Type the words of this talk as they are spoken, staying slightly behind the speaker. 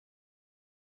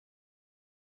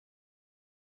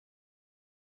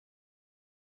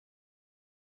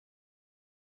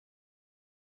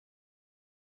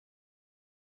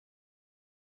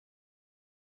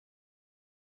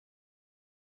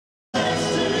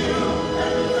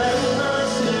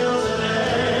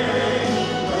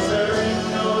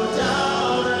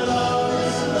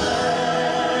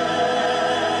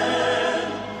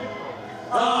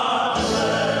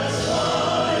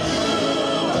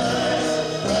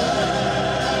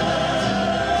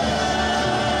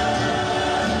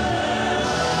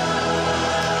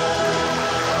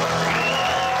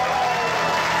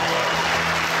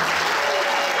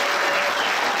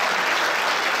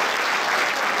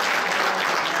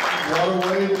What a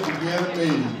way to begin a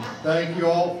meeting. Thank you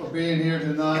all for being here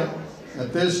tonight.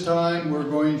 At this time, we're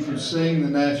going to sing the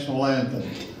national anthem.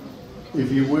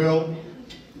 If you will,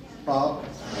 Bob.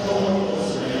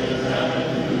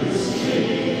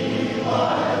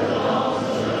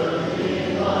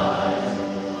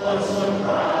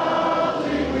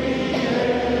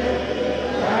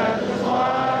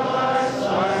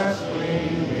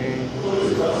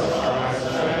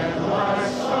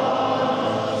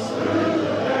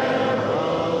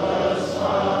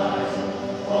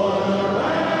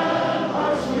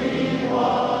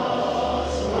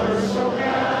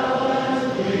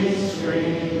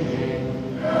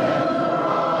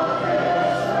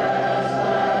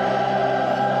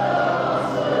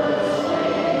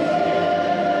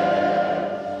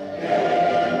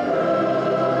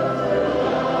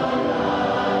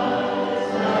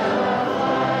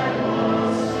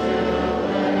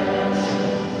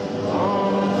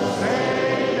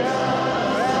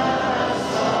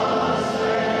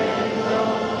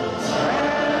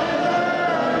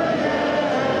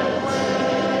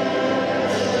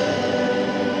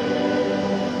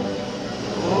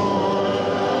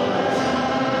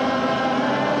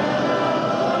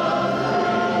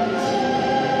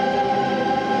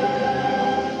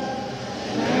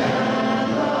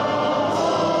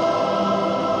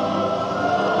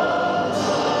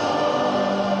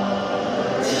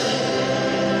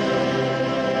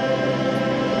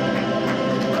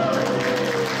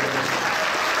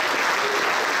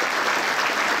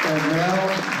 And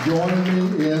now join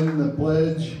me in the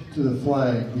pledge to the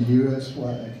flag, the U.S.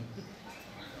 flag.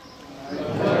 I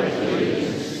pledge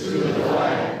allegiance to the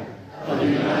flag of the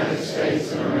United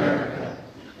States of America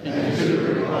and to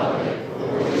the republic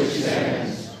for which it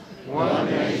stands, one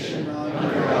nation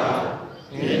under God,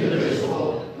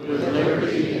 indivisible, with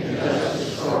liberty and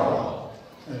justice for all.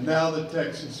 And now the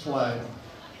Texas flag.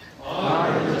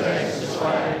 Honor the Texas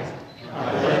flag. I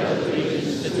pledge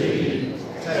allegiance to thee,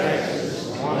 Texas,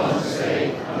 one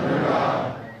state under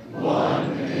God,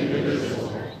 one and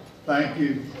indivisible. Thank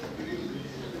you.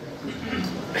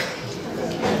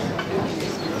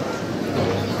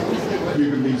 You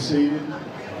can be seated.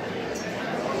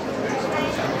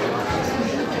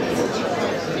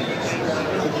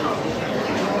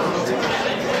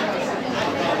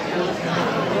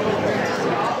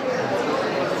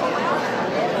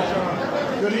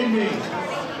 Good evening.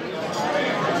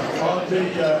 On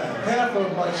behalf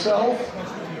of myself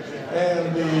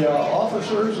and the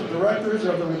officers and directors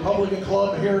of the Republican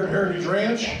Club here at Heritage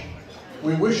Ranch,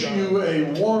 we wish you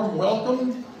a warm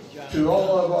welcome to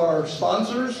all of our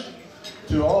sponsors,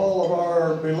 to all of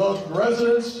our beloved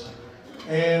residents,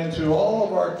 and to all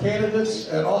of our candidates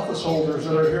and office holders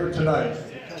that are here tonight.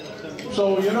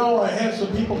 So, you know, I had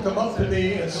some people come up to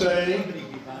me and say,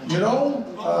 you know,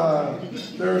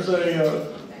 there's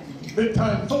a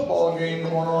big-time football game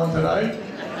going on tonight,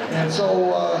 and so,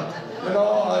 you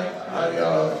know, I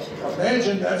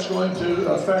imagine that's going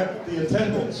to affect the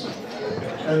attendance.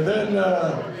 And then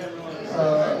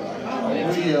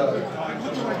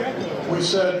we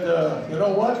said, you know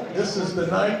what, this is the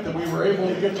night that we were able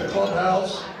to get the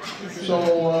clubhouse,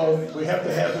 so we have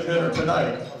to have the dinner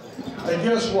tonight. And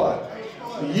guess what?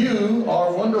 You,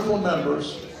 our wonderful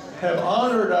members, have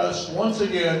honored us once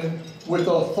again with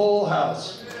a full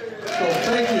house. So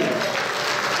thank you.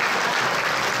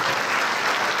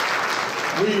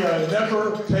 We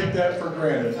never take that for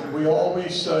granted. We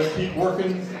always keep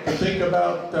working to think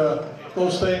about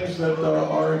those things that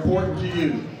are important to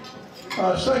you.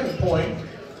 Second point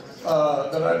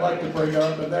that I'd like to bring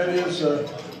up, and that is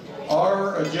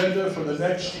our agenda for the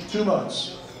next 2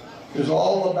 months is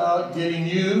all about getting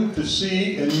you to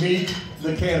see and meet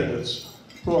the candidates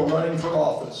who are running for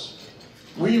office.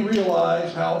 We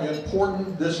realize how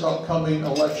important this upcoming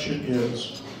election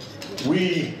is.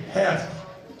 We have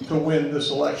to win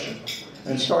this election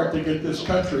and start to get this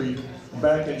country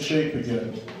back in shape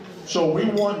again. So we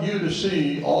want you to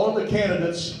see all of the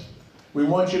candidates. We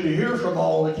want you to hear from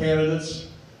all the candidates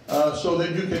so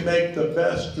that you can make the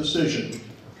best decision.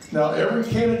 Now, every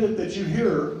candidate that you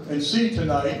hear and see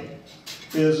tonight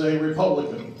is a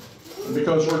Republican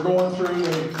because we're going through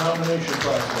the nomination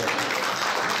process.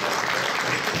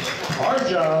 Our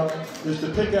job is to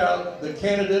pick out the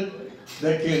candidate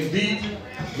that can beat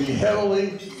the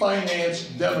heavily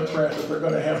financed Democrat that they're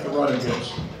going to have to run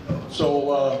against.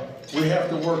 So we have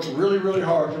to work really, really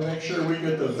hard to make sure we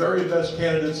get the very best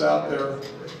candidates out there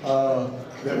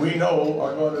that we know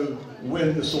are going to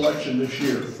win this election this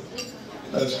year.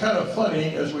 It's kind of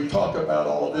funny as we talk about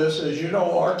all of this. As you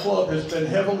know, our club has been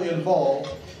heavily involved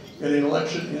in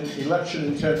election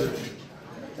integrity.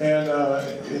 And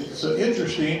it's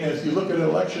interesting if you look at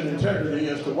election integrity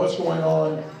as to what's going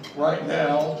on right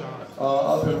now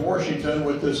up in Washington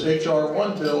with this H.R.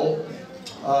 1 bill.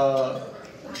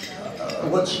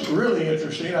 What's really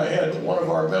interesting, I had one of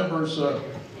our members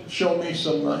show me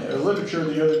some literature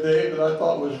the other day that I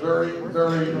thought was very,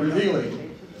 very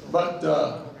revealing. But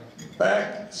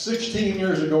back 16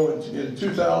 years ago in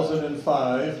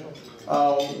 2005,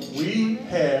 we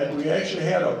actually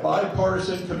had a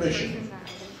bipartisan commission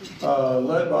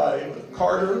led by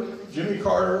Jimmy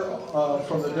Carter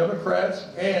from the Democrats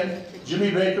and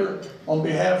Jimmy Baker on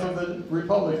behalf of the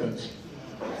Republicans.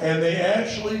 And they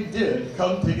actually did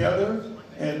come together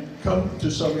and come to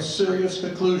some serious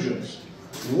conclusions.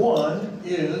 One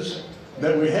is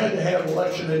that we had to have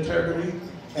election integrity,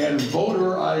 and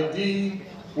voter ID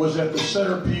was at the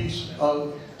centerpiece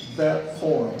of that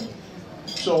forum.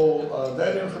 So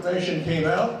that information came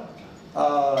out.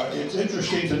 It's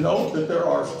interesting to note that there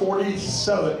are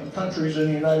 47 countries in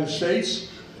the United States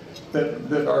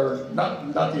that are,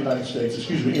 not the United States,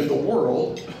 excuse me, in the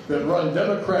world that run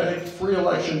democratic free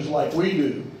elections like we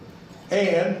do.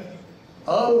 And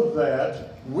of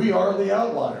that, we are the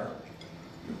outlier.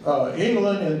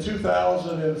 England in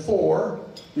 2004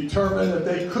 determined that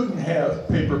they couldn't have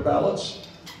paper ballots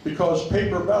because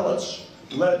paper ballots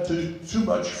led to too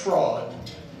much fraud.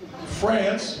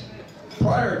 France,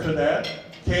 prior to that,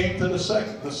 came to the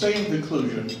same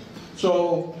conclusion.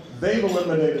 So they've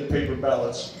eliminated paper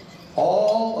ballots.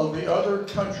 All of the other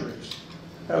countries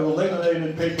have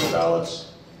eliminated paper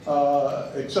ballots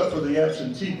except for the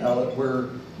absentee ballot, where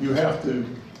you have to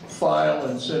file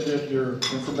and send in your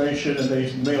information and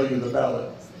they mail you the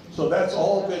ballot. So that's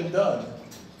all been done.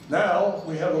 Now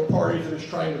we have a party that is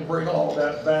trying to bring all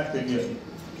that back again.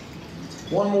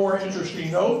 One more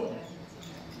interesting note,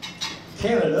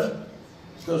 Canada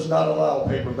does not allow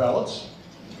paper ballots.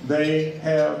 They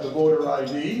have the voter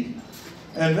ID.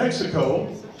 And Mexico,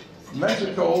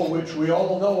 which we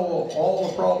all know all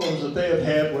the problems that they have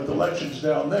had with elections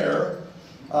down there,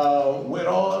 went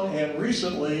on and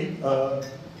recently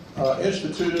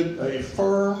instituted a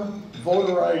firm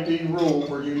voter ID rule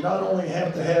where you not only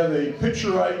have to have a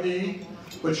picture ID,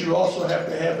 but you also have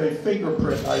to have a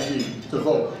fingerprint ID to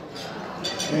vote.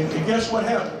 And guess what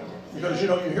happened? Because, you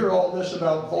know, you hear all this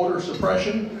about voter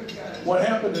suppression. What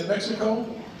happened in Mexico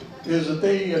is that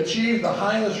they achieved the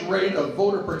highest rate of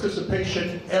voter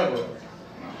participation ever.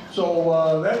 So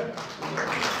I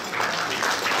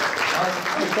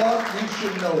thought you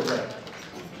should know that.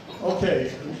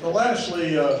 Okay,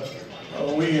 lastly, I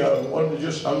wanted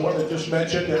to just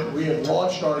mention that we have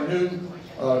launched our new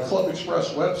Club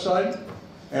Express website.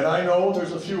 And I know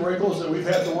there's a few wrinkles that we've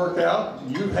had to work out.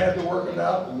 You've had to work it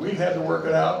out. We've had to work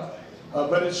it out.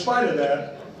 But in spite of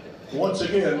that, once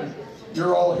again,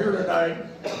 you're all here tonight,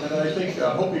 and I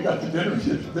hope you got the dinner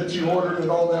that you ordered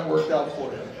and all that worked out for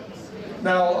you.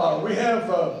 Now, we have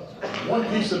one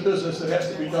piece of business that has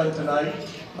to be done tonight,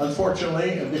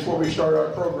 unfortunately, and before we start our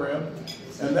program,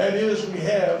 and that is we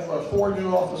have 4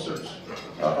 new officers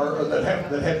that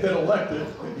have been elected,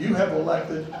 that you have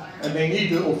elected, and they need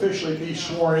to officially be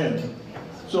sworn in.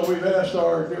 So we've asked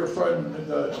our dear friend,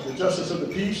 the Justice of the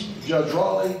Peace, Judge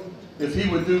Raleigh, if he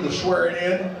would do the swearing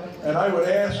in, and I would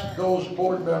ask those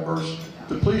board members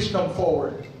to please come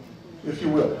forward, if you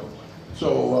will.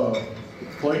 So,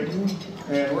 Clayton,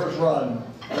 and where's Ron?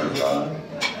 There's Ron.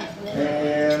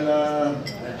 And,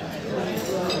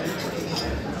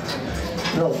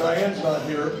 no, Diane's not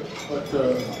here, but,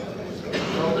 oh,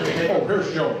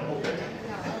 here's Joan. Okay.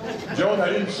 Joan, I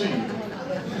didn't see you.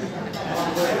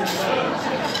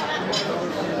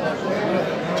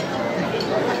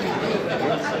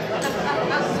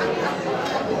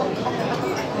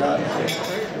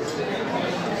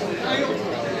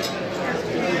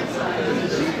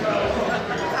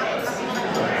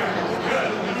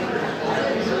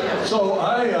 So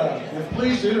I am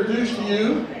pleased to introduce to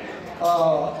you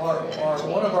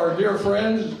one of our dear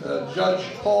friends, Judge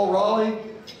Paul Raleigh,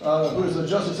 who is the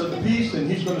Justice of the Peace, and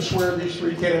he's going to swear these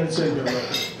 3 candidates in here.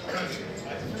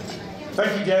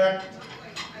 Thank you, Jack.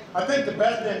 I think the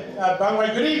best, by the way,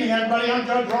 good evening, everybody. I'm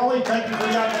Judge Raleigh. Thank you for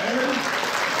the opportunity.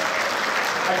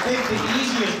 I think the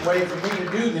easiest way for me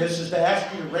to do this is to ask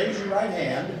you to raise your right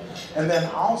hand, and then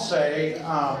I'll say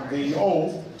the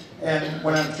oath, and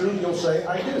when I'm through, you'll say,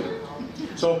 I do.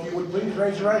 So if you would please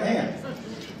raise your right hand.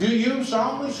 Do you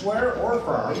solemnly swear or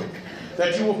affirm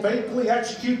that you will faithfully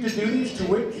execute the duties to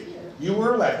which you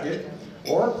were elected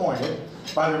or appointed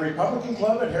by the Republican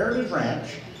Club at Heritage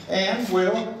Ranch, and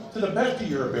will, to the best of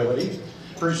your ability,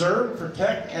 preserve,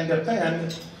 protect, and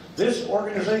defend this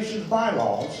organization's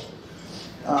bylaws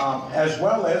as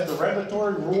well as the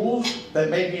regulatory rules that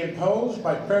may be imposed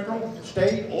by federal,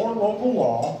 state, or local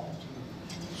law.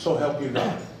 So help you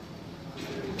God.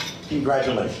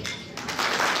 Congratulations.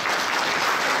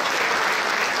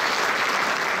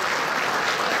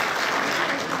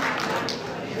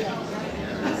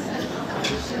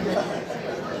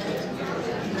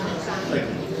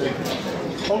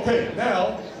 Okay,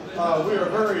 now we are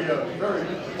very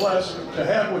blessed to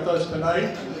have with us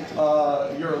tonight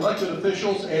your elected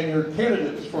officials and your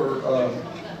candidates for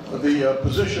the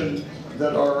position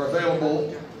that are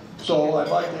available. So I'd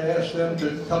like to ask them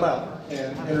to come out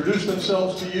and introduce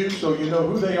themselves to you so you know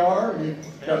who they are. You've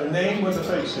got a name with a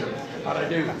face here. How'd I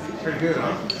do? Pretty good,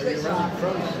 huh? Are you running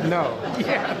from? No.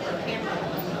 Yeah.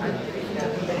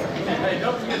 Hey,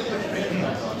 don't forget to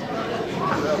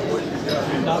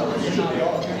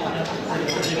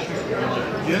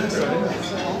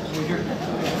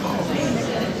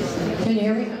Can you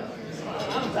hear me?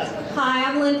 Hi,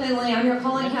 I'm Lynn Finley. I'm your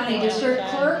Collin County District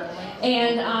Clerk,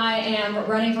 and I am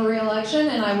running for re-election,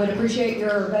 and I would appreciate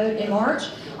your vote in March.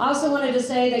 I also wanted to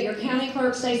say that your County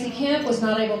Clerk, Stacy Kemp, was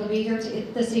not able to be here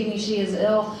this evening. She is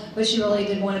ill, but she really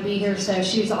did want to be here, so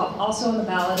she's also on the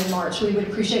ballot in March. We would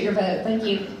appreciate your vote. Thank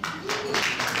you.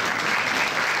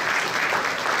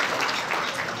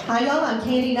 Hi y'all, I'm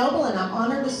Candy Noble and I'm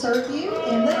honored to serve you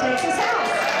in the Texas House.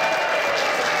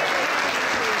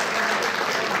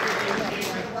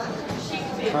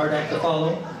 Hard act to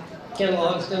follow. Ken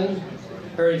Logston,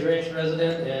 Heritage Ranch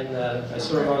resident, and I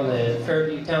serve on the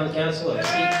Fairview Town Council of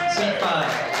seat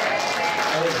 5.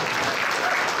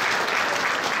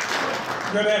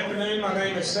 Good afternoon. My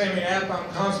name is Sammy Knapp. I'm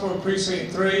Constable of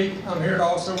Precinct 3. I'm here to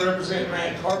also represent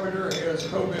Matt Carpenter, who is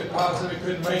COVID positive,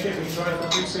 couldn't make it. He's running for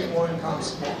Precinct 1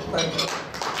 Constable. Thank you.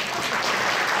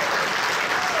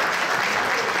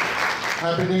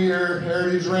 Happy New Year,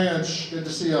 Heritage Ranch. Good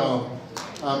to see y'all.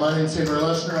 My name is Henry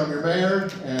Lessner. I'm your mayor,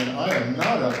 and I am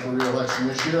not up for re-election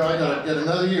this year. I got to get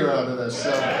another year out of this.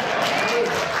 So.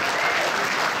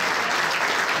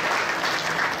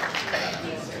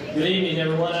 Good evening,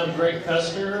 everyone. I'm Greg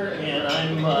Custer, and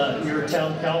I'm your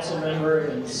town council member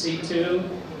in C2,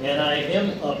 and I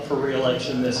am up for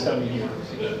re-election this coming year.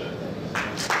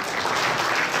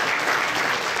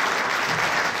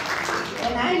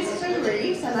 And I'm Sue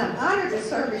Reeves, and I'm honored to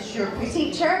serve as your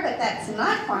precinct chair, but that's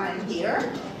not why I'm here.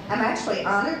 I'm actually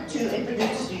honored to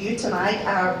introduce to you tonight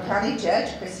our county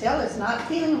judge. Chris Hill is not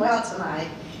feeling well tonight.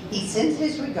 He sends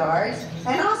his regards,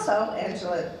 and also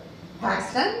Angela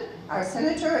Paxton. Our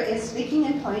senator is speaking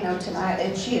in Plano tonight,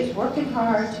 and she is working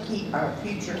hard to keep our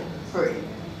future free.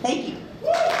 Thank you.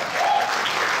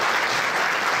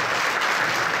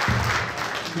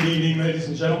 Good evening, ladies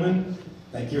and gentlemen.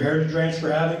 Thank you, Heritage Ranch, for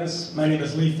having us. My name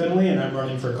is Lee Finley, and I'm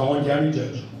running for Collin County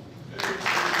Judge.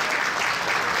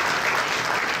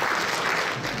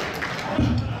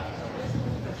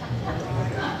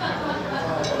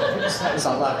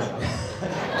 Stop laughing.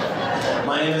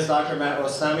 My name is Dr. Matt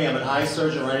Rostami. I'm an eye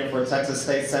surgeon running for Texas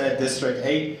State Senate District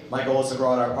 8. My goal is to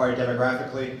grow out our party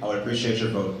demographically. I would appreciate your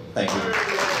vote. Thank you.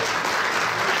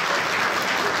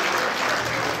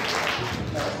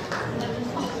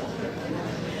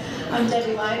 I'm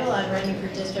Debbie Lytle. I'm running for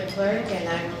District Clerk, and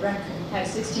I have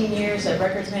 16 years of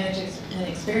records management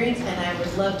experience, and I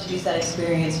would love to use that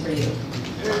experience for you.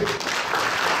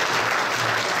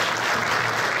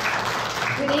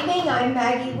 Good evening, I'm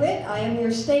Maggie Witt. I am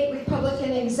your State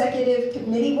Republican Executive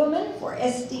Committee woman for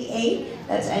SD8.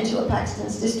 That's Angela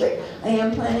Paxton's district. I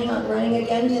am planning on running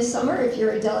again this summer. If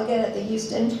you're a delegate at the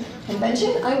Houston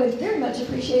Convention, I would very much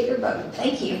appreciate your vote.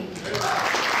 Thank you.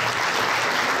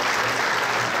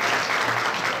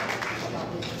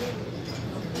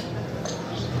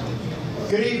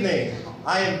 Good evening.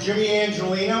 I am Jimmy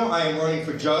Angelino. I am running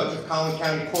for judge of Collin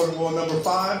County Court of Law number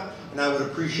 5, and I would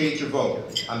appreciate your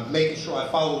vote. I'm making sure I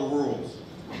follow the rules.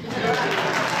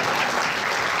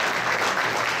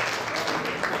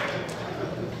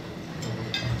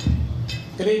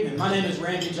 Good evening. My name is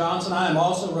Randy Johnson. I am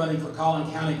also running for Collin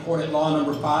County Court at Law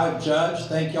number 5 Judge.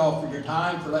 Thank y'all for your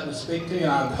time, for letting us speak to you,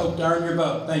 and I hope to earn your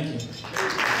vote. Thank you.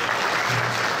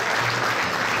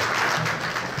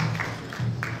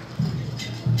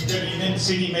 Good evening,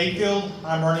 C.D. Mayfield.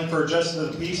 I'm running for Justice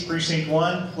of the Peace, Precinct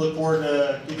 1. Look forward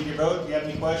to giving your vote. If you have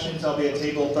any questions, I'll be at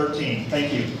table 13.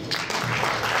 Thank you.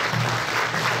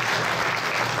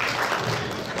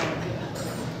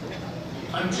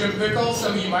 I'm Jim Pickle.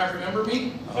 Some of you might remember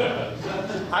me.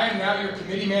 I am now your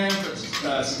committee man for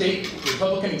State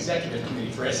Republican Executive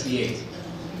Committee for SD8.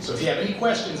 So if you have any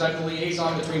questions, I'm the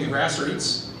liaison between the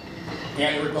grassroots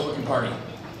and the Republican Party.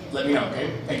 Let me know,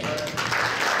 okay? Thank you.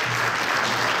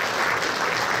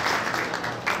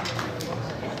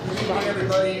 evening,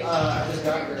 everybody. I just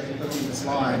got here and put me in this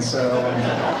line, so.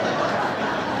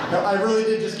 No, I really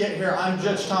did just get here. I'm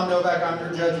Judge Tom Novak. I'm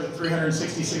your judge of the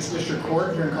 366th District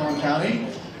Court here in Collin County,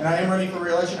 and I am running for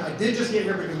re-election. I did just get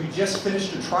here because we just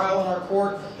finished a trial in our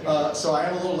court, so I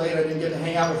am a little late. I didn't get to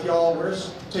hang out with y'all.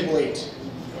 Where's table 8?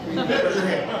 Raise your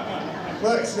hand.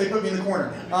 Look, so they put me in the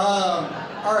corner.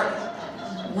 All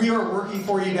right, we are working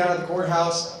for you down at the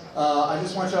courthouse. I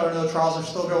just want y'all to know trials are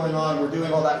still going on. We're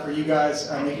doing all that for you guys,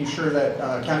 making sure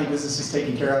that county business is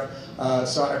taken care of.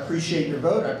 So I appreciate your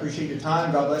vote. I appreciate your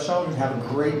time. God bless y'all, and have a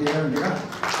great dinner and good night.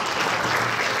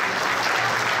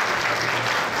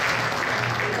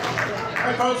 All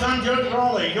right, folks, I'm Judge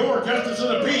Raleigh, your Justice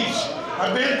of the Peace.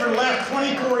 I've been for the last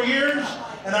 24 years,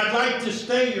 and I'd like to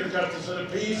stay your Justice of the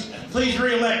Peace. Please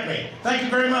re-elect me. Thank you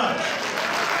very much.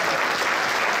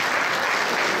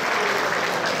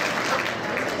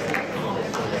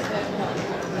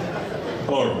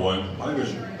 Hello, everyone. My name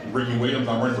is Ricky Williams.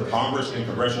 I'm running for Congress in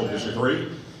Congressional District 3,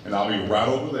 and I'll be right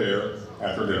over there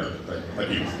after dinner.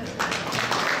 Thank you.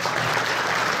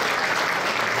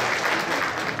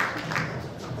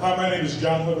 Hi, my name is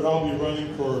John Hubbard. I'll be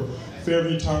running for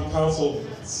Fairview Town Council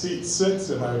seat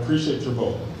 6, and I appreciate your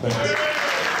vote. Thank you.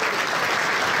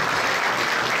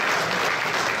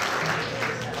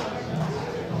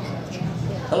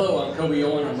 Hello, I'm Kobe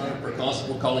Owen. I'm running for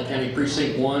Constable, Collin County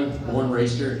Precinct 1, born and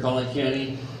raised here in Collin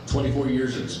County. 24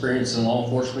 years of experience in law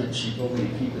enforcement. She told me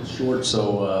to keep it short,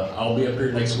 so I'll be up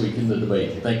here next week in the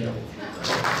debate. Thank you.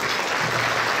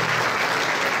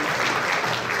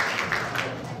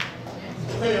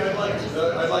 Hey,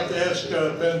 I'd like to ask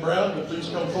Ben Brown to please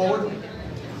come forward.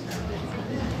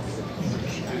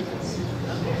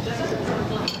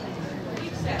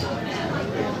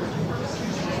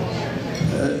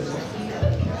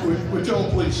 Would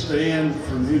y'all please stand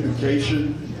for the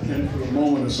invocation and for a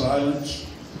moment of silence?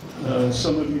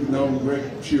 Some of you know Greg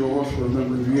Chior for a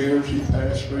number of years. He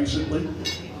passed recently,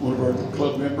 one of our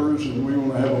club members, and we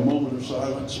want to have a moment of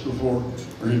silence before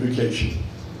our invocation.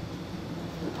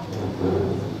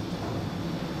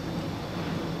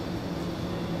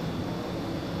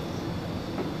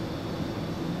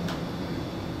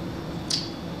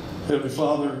 Heavenly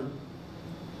Father,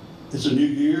 it's a new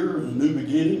year, a new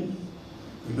beginning,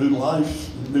 a new life,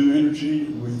 a new energy,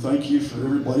 and we thank you for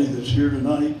everybody that's here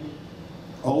tonight,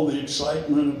 all the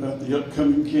excitement about the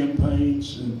upcoming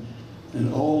campaigns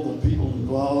and all the people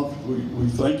involved. We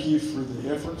thank you for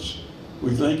the efforts.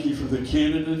 We thank you for the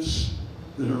candidates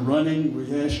that are running.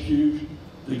 We ask you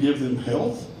to give them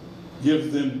health,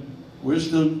 give them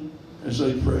wisdom as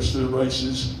they press their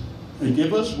races, and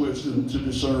give us wisdom to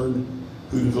discern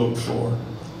who to vote for.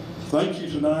 Thank you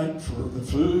tonight for the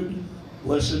food.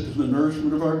 Bless it to the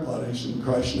nourishment of our bodies. In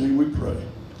Christ's name we pray.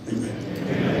 Amen.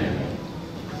 Amen.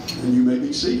 And you may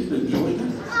be seated. Enjoy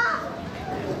dinner.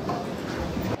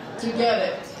 To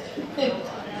get it.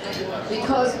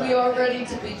 Because we are ready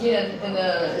to begin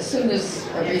as soon as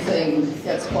everything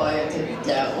gets quieted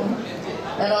down.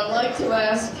 And I'd like to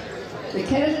ask the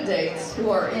candidates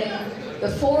who are in the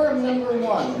forum number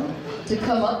 1 to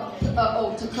come up,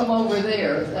 to come over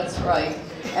there, that's right.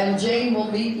 And Jane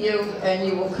will meet you and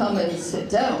you will come and sit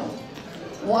down.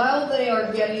 While they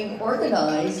are getting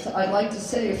organized, I'd like to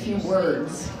say a few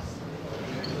words.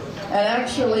 And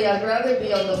actually, I'd rather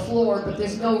be on the floor, but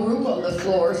there's no room on the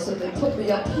floor, so they put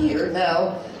me up here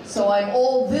now, so I'm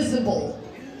all visible,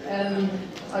 and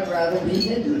I'd rather be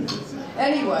hidden.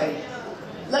 Anyway,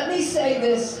 let me say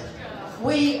this.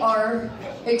 We are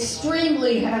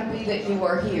extremely happy that you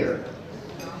are here.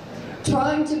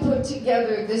 Trying to put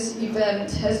together this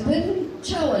event has been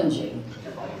challenging.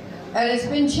 And it's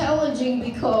been challenging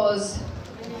because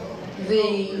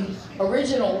the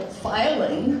original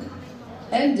filing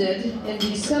ended in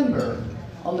December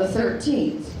on the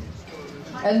 13th.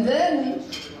 And then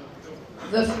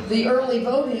the early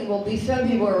voting will be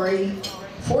February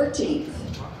 14th.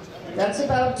 That's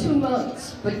about 2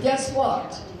 months. But guess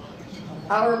what?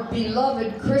 Our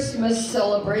beloved Christmas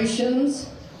celebrations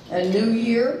and New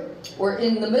Year were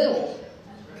in the middle.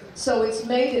 So it's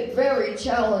made it very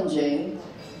challenging,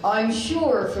 I'm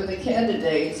sure, for the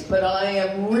candidates, but I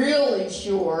am really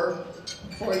sure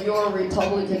for your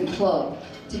Republican club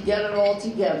to get it all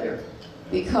together,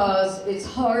 because it's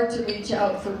hard to reach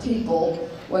out for people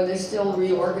when they're still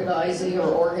reorganizing or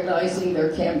organizing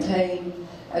their campaign,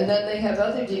 and then they have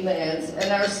other demands,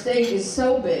 and our state is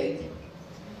so big,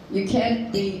 you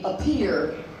can't be up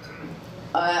here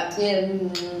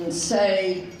in,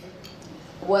 say,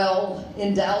 well,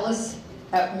 in Dallas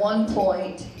at one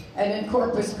point, and in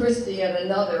Corpus Christi at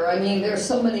another. I mean, there's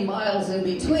so many miles in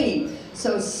between.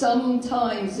 So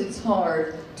sometimes it's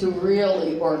hard to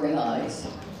really organize.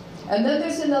 And then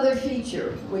there's another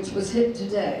feature, which was hit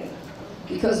today.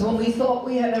 Because when we thought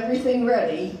we had everything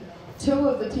ready, 2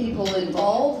 of the people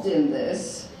involved in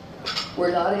this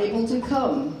were not able to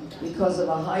come because of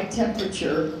a high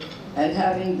temperature and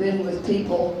having been with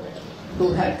people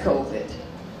who had COVID.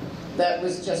 That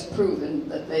was just proven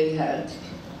that they had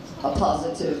a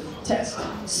positive test.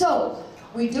 So,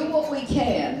 we do what we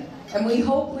can, and we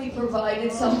hope we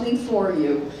provided something for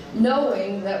you,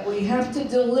 knowing that we have to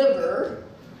deliver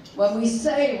when we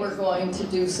say we're going to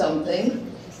do something.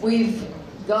 We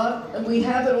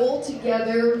have it all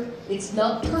together. It's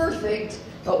not perfect,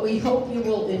 but we hope you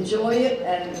will enjoy it,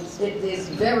 and it is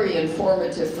very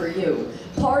informative for you.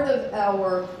 Part of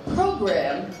our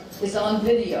program is on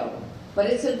video, but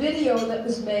it's a video that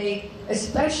was made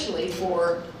especially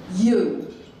for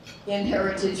you in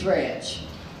Heritage Ranch.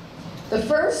 The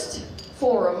first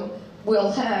forum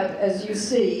will have, as you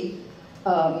see,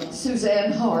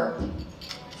 Suzanne Harp,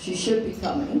 she should be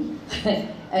coming,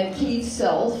 and Keith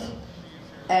Self,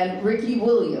 and Ricky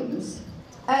Williams,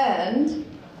 and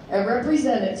a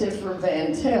representative for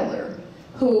Van Taylor,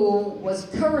 who was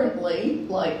currently,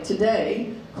 like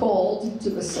today, called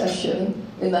to a session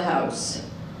in the House.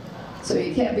 So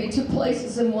you can't be 2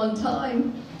 places in one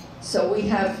time, so we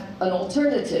have an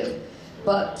alternative.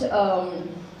 But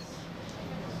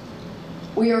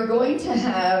we are going to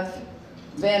have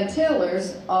Van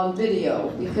Taylor's on video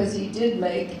because he did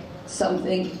make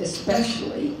something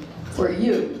especially for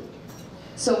you.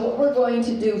 So what we're going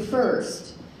to do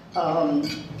first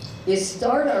is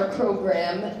start our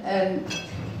program,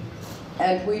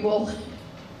 and we will,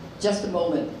 just a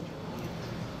moment.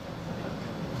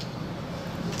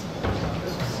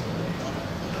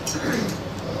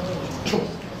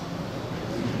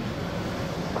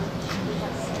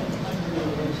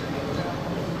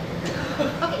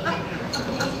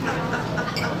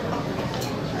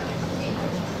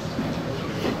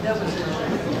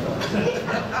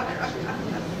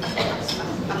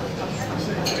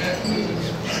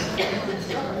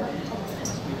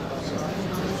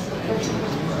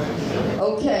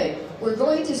 Okay, we're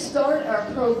going to start our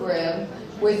program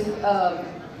with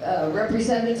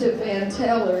Representative Van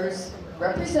Taylor's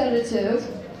representative,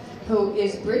 who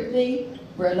is Brittany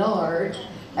Bernard,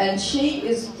 and she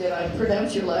is, did I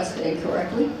pronounce your last name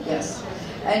correctly? Yes.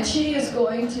 And she is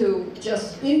going to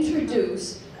just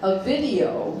introduce a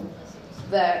video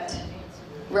that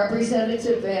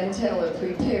Representative Van Taylor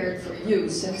prepared for you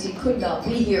since he could not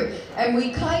be here. And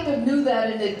we kind of knew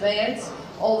that in advance,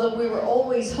 although we were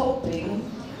always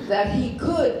hoping that he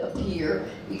could appear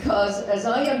because, as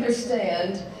I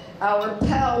understand, our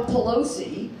pal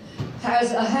Pelosi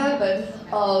has a habit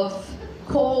of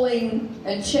calling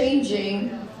and changing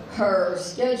her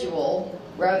schedule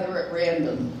rather at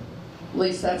random. At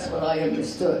least that's what I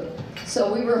understood.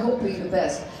 So we were hoping the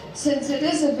best. Since it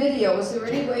is a video, is there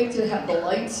any way to have the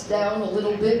lights down a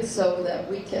little bit so that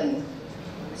we can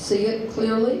see it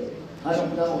clearly? I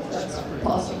don't know if that's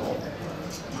possible.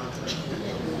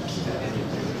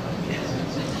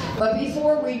 But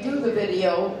before we do the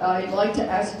video, I'd like to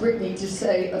ask Brittany to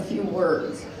say a few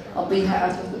words on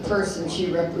behalf of the person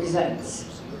she represents.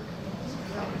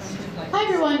 Hi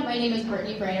everyone, my name is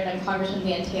Brittany Brainerd. I'm Congressman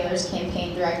Van Taylor's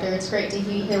campaign director. It's great to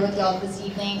be here with y'all this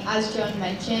evening. As Joan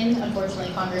mentioned,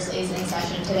 unfortunately Congress is in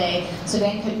session today, so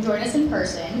Van couldn't join us in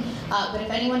person. But if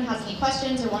anyone has any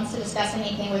questions or wants to discuss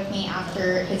anything with me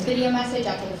after his video message,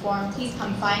 after the forum, please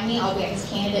come find me. I'll be at his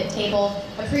candidate table.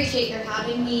 Appreciate your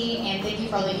having me, and thank you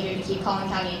for all that you do to keep Collin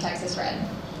County and Texas red.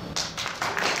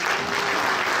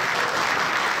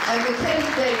 And the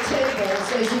candidate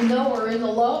tables, as you know, are in the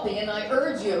lobby, and I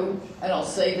urge you, and I'll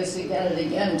say this again and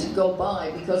again, to go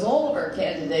by, because all of our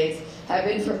candidates have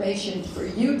information for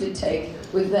you to take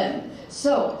with them.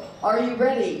 So, are you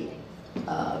ready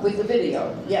with the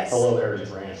video? Yes. Hello, Heritage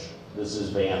Ranch. This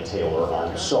is Van Taylor.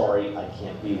 I'm sorry I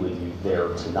can't be with you there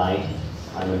tonight.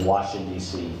 I'm in Washington,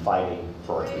 D.C. fighting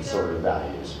for our conservative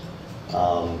values.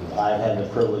 I've had the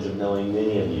privilege of knowing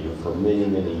many of you for many,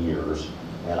 many years,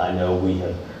 and I know we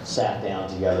have sat down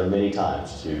together many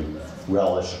times to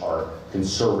relish our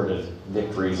conservative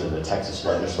victories in the Texas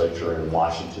legislature and in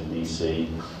Washington, D.C.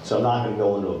 So I'm not going to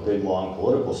go into a big, long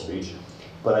political speech,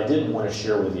 but I did want to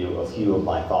share with you a few of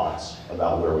my thoughts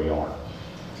about where we are.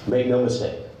 Make no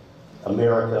mistake,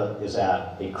 America is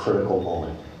at a critical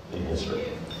moment in history.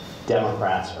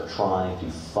 Democrats are trying to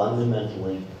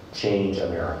fundamentally change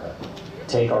America,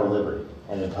 take our liberty,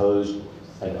 and impose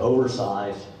an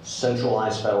oversized,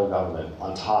 centralized federal government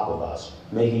on top of us,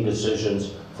 making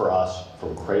decisions for us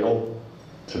from cradle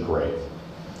to grave.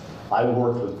 I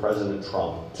worked with President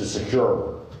Trump to secure our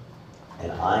border,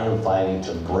 and I am fighting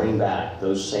to bring back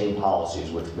those same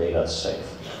policies which made us safe.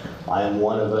 I am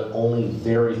one of the only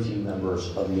very few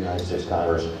members of the United States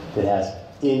Congress that has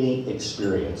any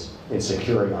experience in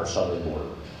securing our southern border,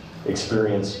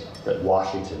 experience that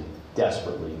Washington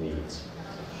desperately needs.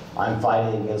 I'm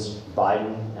fighting against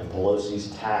Biden and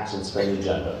Pelosi's tax and spending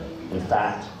agenda. In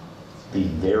fact, the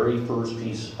very first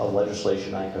piece of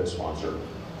legislation I co-sponsored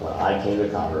when I came to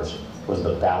Congress was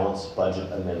the Balanced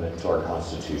Budget Amendment to our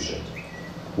Constitution.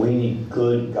 We need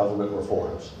good government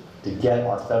reforms to get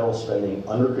our federal spending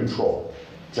under control,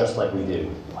 just like we do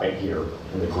right here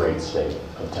in the great state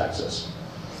of Texas.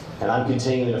 And I'm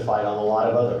continuing to fight on a lot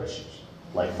of other issues,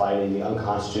 like fighting the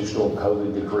unconstitutional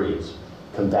COVID decrees,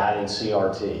 combating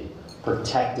CRT,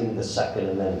 protecting the Second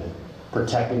Amendment,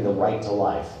 protecting the right to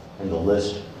life, and the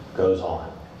list goes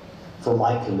on. For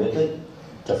my commitment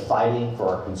to fighting for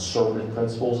our conservative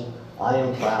principles, I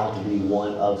am proud to be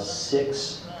one of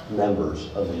 6 members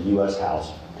of the U.S.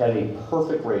 House to have a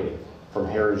perfect rating from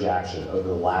Heritage Action over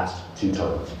the last 2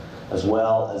 terms, as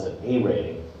well as an A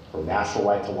rating from National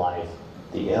Right to Life,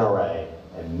 the NRA,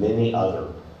 and many other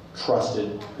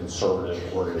trusted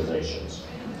conservative organizations.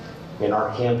 In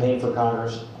our campaign for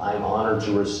Congress, I am honored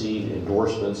to receive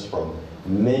endorsements from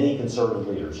many conservative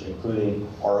leaders, including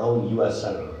our own U.S.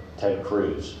 Senator, Ted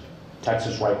Cruz,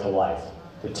 Texas Right to Life,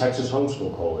 the Texas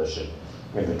Homeschool Coalition,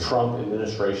 and the Trump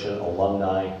administration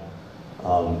alumni,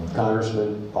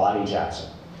 Congressman Bonnie Jackson,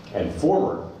 and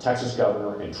former Texas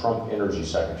Governor and Trump Energy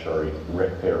Secretary,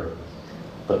 Rick Perry.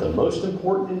 But the most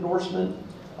important endorsement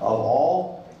of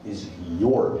all is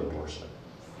your endorsement.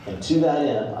 And to that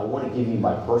end, I want to give you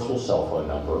my personal cell phone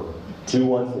number,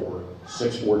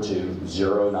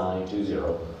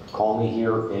 214-642-0920. Call me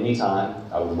here anytime.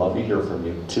 I would love to hear from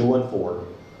you.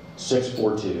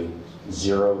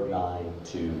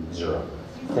 214-642-0920.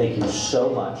 Thank you so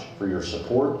much for your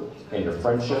support and your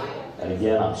friendship. And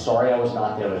again, I'm sorry I was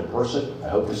not there in person. I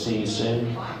hope to see you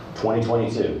soon.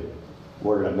 2022.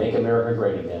 We're going to make America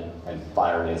great again and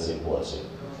fire Nancy Pelosi.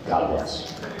 God bless.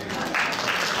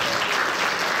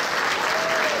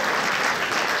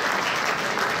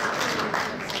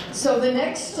 So the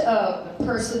next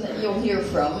person that you'll hear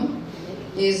from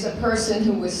is a person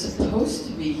who was supposed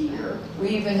to be here. We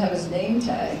even have his name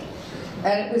tag.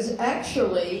 And it was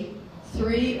actually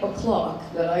 3 o'clock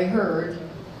that I heard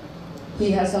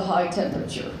he has a high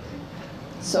temperature.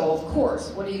 So of course,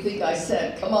 what do you think I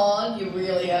said? Come on, you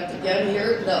really have to get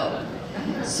here? No.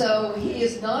 So he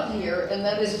is not here, and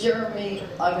that is Jeremy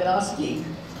Ivanovsky.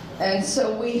 And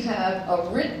so we have a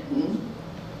written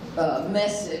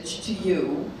message to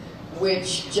you,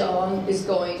 which John is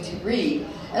going to read.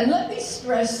 And let me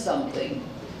stress something.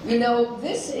 You know,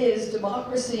 this is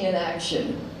democracy in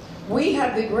action. We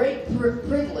have the great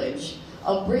privilege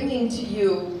of bringing to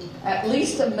you at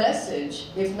least a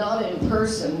message, if not in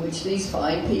person, which these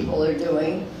fine people are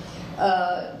doing,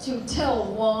 to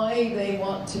tell why they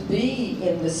want to be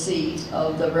in the seat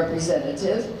of the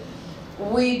representative.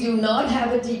 We do not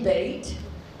have a debate.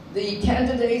 The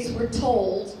candidates were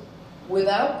told,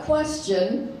 without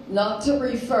question, not to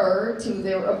refer to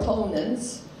their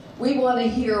opponents. We want to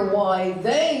hear why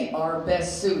they are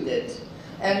best suited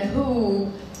and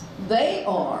who they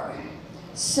are.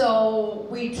 So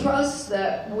we trust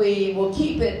that we will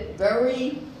keep it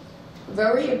very,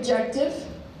 very objective.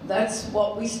 That's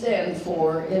what we stand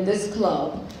for in this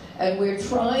club. And we're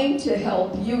trying to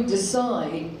help you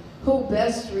decide who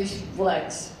best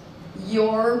reflects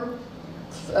your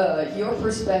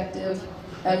perspective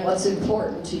and what's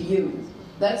important to you.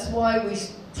 That's why we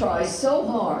try so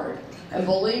hard, and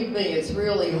believe me, it's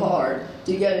really hard,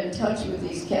 to get in touch with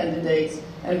these candidates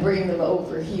and bring them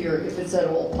over here if it's at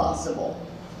all possible.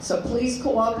 So please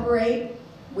cooperate.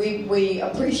 We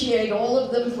appreciate all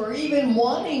of them for even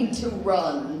wanting to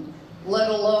run, let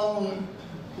alone,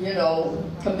 you know,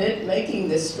 making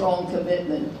this strong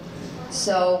commitment.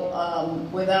 So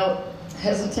without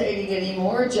hesitating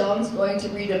anymore, John's going to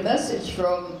read a message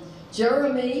from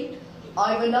Jeremy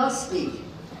Ivanovsky.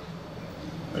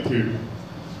 Thank you.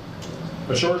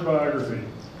 A short biography.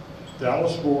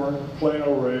 Dallas born,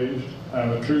 Plano raised, I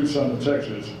am a true son of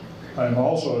Texas. I am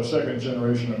also a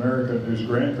second-generation American whose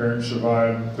grandparents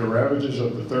survived the ravages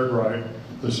of the Third Reich,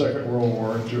 the Second World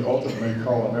War, to ultimately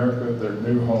call America their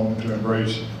new home to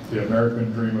embrace the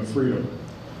American dream of freedom.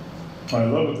 My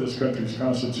love of this country's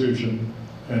Constitution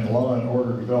and law and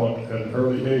order developed at an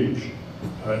early age.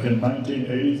 In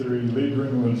 1983, Lee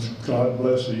Greenwood's God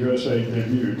Bless the USA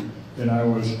debuted, and I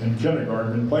was in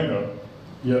kindergarten in Plano,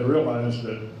 yet realized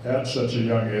that at such a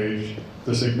young age,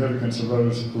 the significance of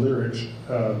those lyrics,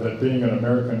 that being an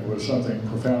American was something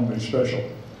profoundly special.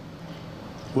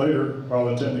 Later, while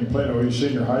attending Plano East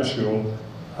Senior High School,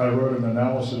 I wrote an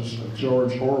analysis of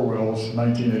George Orwell's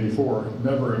 1984,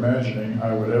 never imagining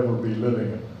I would ever be living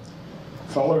it.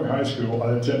 Following high school,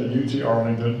 I attended UT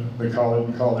Arlington, the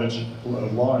College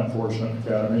Law Enforcement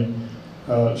Academy,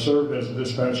 served as a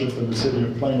dispatcher for the city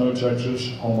of Plano,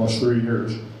 Texas, almost 3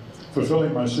 years,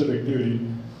 fulfilling my civic duty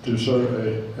to serve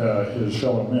his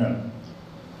fellow men.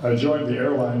 I joined the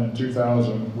airline in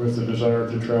 2000 with the desire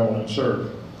to travel and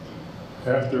serve.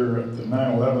 After the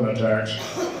 9/11 attacks,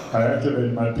 I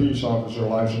activated my peace officer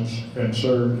license and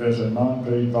served as a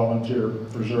non-paid volunteer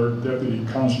reserve deputy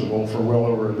constable for well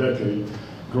over a decade,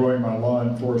 growing my law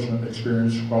enforcement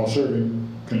experience while serving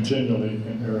continually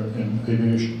in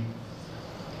aviation.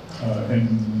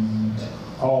 And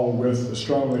all with the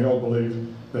strongly held belief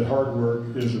that hard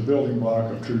work is the building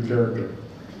block of true character.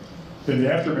 In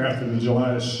the aftermath of the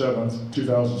July 7th,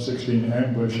 2016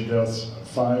 ambush deaths of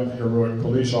 5 heroic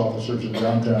police officers in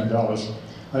downtown Dallas,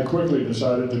 I quickly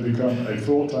decided to become a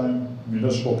full-time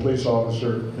municipal police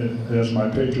officer as my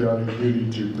patriotic duty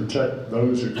to protect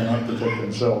those who cannot protect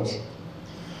themselves.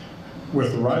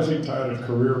 With the rising tide of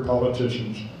career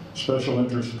politicians, special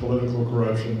interest political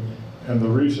corruption, and the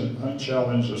recent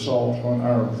unchallenged assault on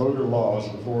our voter laws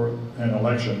before an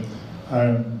election, I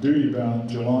am duty-bound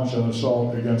to launch an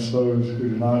assault against those who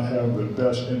do not have the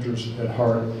best interest at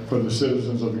heart for the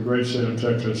citizens of the great state of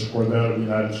Texas or that of the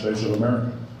United States of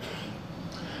America.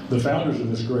 The founders of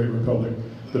this great republic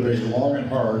debated long and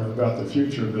hard about the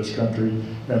future of this country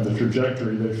and the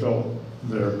trajectory they felt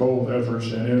their bold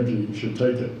efforts and energy should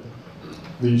take it.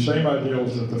 The same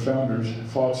ideals that the founders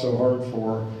fought so hard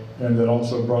for and that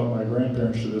also brought my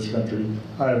grandparents to this country,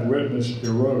 I have witnessed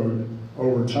erode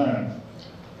over time.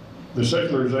 The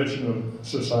secularization of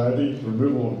society,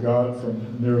 removal of God from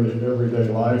nearly everyday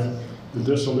life, the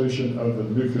dissolution of the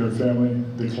nuclear family,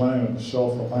 decline of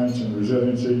self-reliance and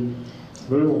resiliency,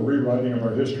 literal rewriting of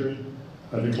our history,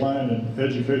 a decline in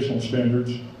educational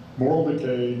standards, moral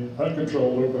decay,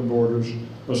 uncontrolled open borders,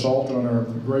 assault on our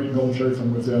great military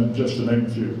from within, just to name a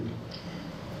few.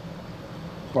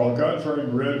 While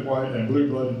God-fearing red, white, and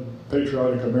blue-blooded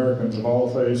patriotic Americans of all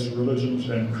faiths, religions,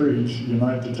 and creeds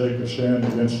unite to take a stand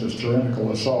against this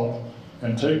tyrannical assault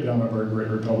and takedown of our great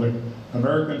republic,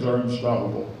 Americans are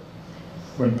unstoppable.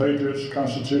 When patriots,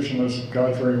 constitutionalists,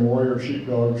 God-fearing warrior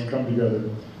sheepdogs come together,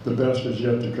 the best is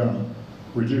yet to come.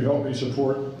 Would you help me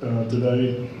support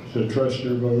today to trust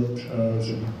your vote?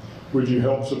 Would you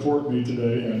help support me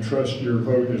today and trust your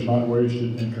vote is not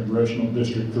wasted in Congressional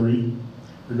District 3?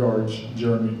 Regards,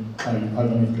 Jeremy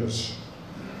Ivanovicus.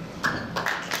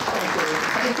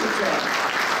 Thank you, John.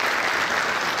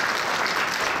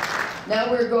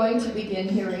 Now we're going to begin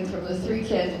hearing from the 3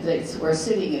 candidates who are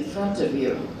sitting in front of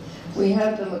you. We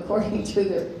have them according to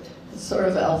their sort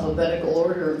of alphabetical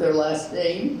order of their last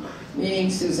name, meaning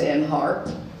Suzanne Harp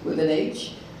with an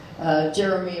H.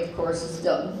 Jeremy, of course, is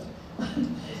done.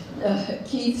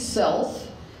 Keith Self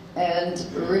and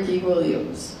Ricky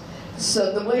Williams.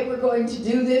 So the way we're going to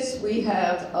do this, we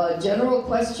have a general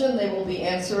question they will be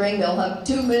answering. They'll have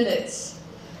 2 minutes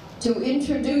to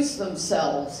introduce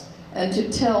themselves and to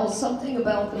tell something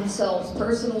about themselves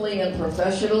personally and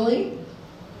professionally,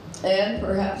 and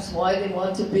perhaps why they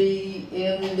want to be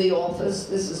in the office.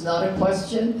 This is not a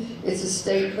question, it's a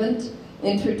statement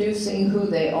introducing who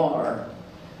they are.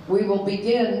 We will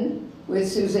begin with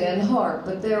Suzanne Harp,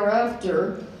 but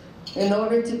thereafter, in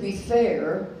order to be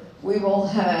fair, we will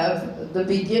have the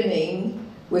beginning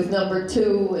with number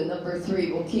 2 and number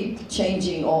 3. We'll keep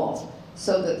changing off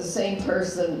so that the same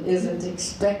person isn't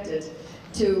expected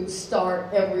to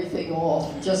start everything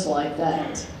off just like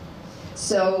that.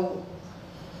 So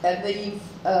at the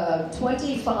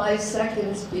 25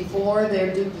 seconds before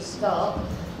they're due to stop,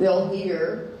 they'll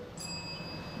hear.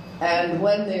 And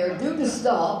when they're due to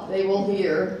stop, they will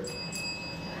hear.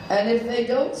 And if they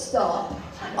don't stop,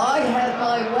 I have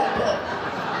my weapon.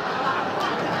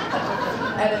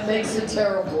 And it makes a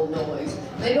terrible noise.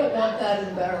 They don't want that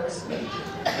embarrassment.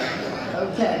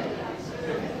 Okay.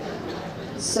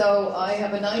 So I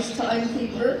have a nice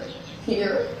timekeeper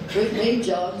here with me,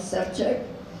 John Sevchik.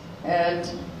 And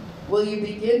will you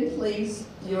begin, please?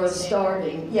 You're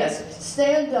starting. Yes,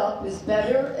 stand up is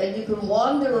better, and you can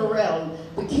wander around,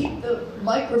 but keep the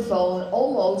microphone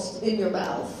almost in your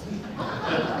mouth.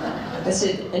 This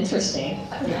is interesting.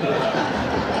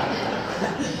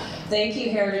 Thank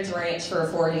you, Heritage Ranch, for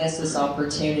affording us this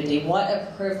opportunity. What a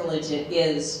privilege it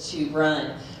is to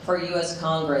run for U.S.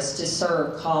 Congress to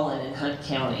serve Collin and Hunt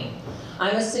County.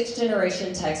 I'm a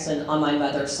 6th-generation Texan on my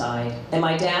mother's side, and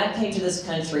my dad came to this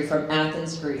country from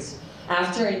Athens, Greece,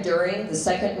 after enduring the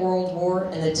Second World War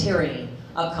and the tyranny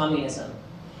of communism.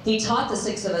 He taught the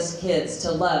 6 of us kids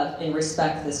to love and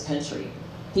respect this country.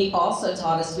 He also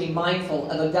taught us to be mindful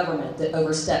of a government that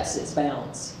oversteps its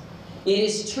bounds. It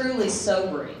is truly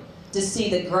sobering to see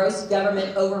the gross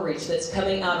government overreach that's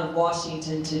coming out of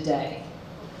Washington today.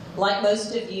 Like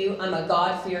most of you, I'm a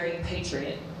God-fearing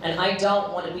patriot, and I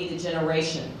don't want to be the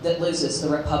generation that loses the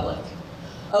republic.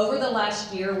 Over the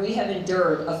last year, we have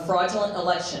endured a fraudulent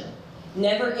election,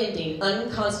 never-ending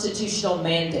unconstitutional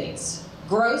mandates,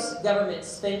 gross government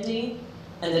spending,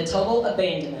 and the total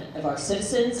abandonment of our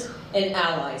citizens and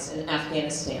allies in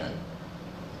Afghanistan.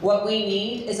 What we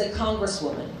need is a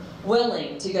congresswoman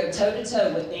willing to go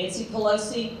toe-to-toe with Nancy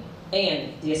Pelosi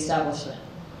and the establishment.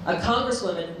 A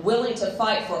congresswoman willing to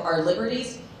fight for our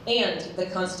liberties and the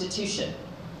Constitution.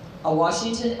 A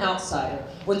Washington outsider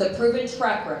with a proven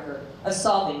track record of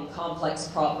solving complex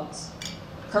problems.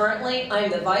 Currently, I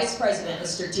am the Vice President of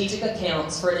Strategic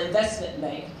Accounts for an investment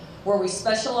bank where we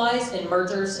specialize in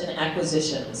mergers and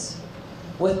acquisitions.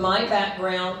 With my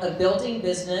background of building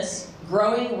business,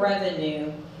 growing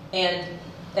revenue, and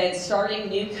starting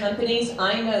new companies,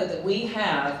 I know that we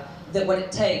have what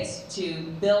it takes to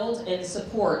build and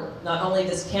support not only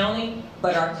this county,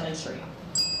 but our country.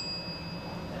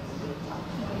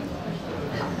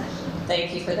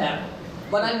 Thank you for that.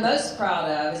 What I'm most proud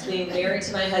of is being married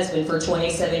to my husband for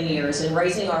 27 years and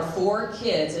raising our 4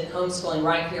 kids and homeschooling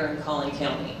right here in Collin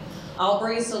County. I'll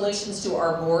bring solutions to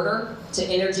our border, to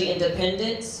energy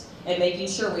independence, and making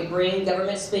sure we bring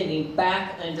government spending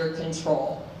back under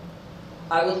control.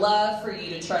 I would love for you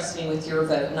to trust me with your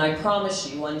vote, and I promise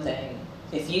you one thing.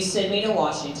 If you send me to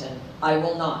Washington, I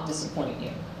will not disappoint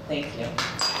you. Thank you.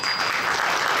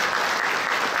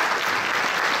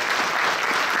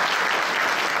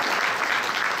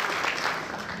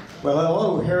 Well,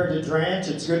 hello, Heritage Ranch.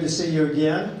 It's good to see you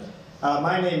again.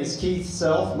 My name is Keith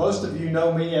Self. Most of you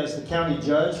know me as the county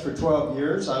judge for 12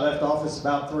 years. I left office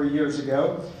about 3 years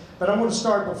ago. But I'm going to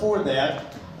start before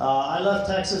that. I left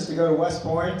Texas to go to West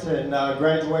Point and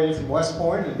graduated from West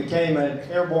Point and became an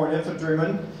airborne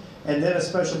infantryman and then a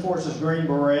Special Forces Green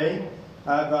Beret.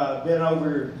 I've been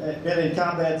in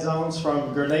combat zones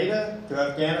from Grenada to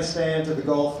Afghanistan to the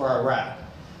Gulf for Iraq.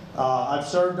 I've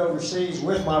served overseas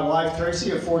with my wife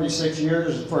Tracy of 46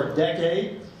 years for a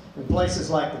decade in places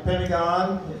like the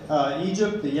Pentagon,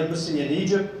 Egypt, the embassy in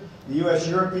Egypt, the US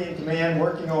European Command,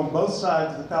 working on both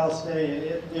sides of the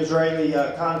Palestinian-Israeli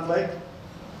conflict.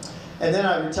 And then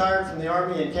I retired from the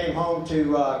Army and came home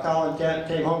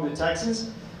to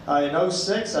Texas. In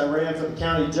 06, I ran for the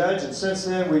county judge, and since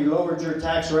then we lowered your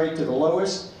tax rate to the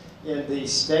lowest in the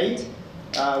state.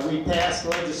 We passed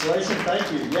legislation,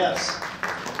 thank you, yes.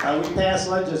 We passed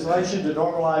legislation to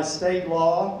normalize state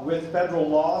law with federal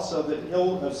law so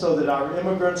that our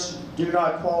immigrants do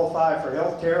not qualify for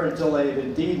health care until they've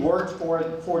indeed worked for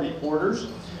 40 quarters.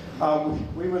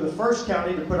 We were the first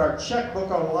county to put our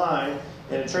checkbook online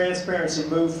in a transparency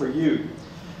move for you.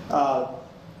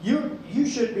 You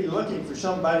should be looking for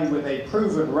somebody with a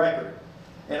proven record.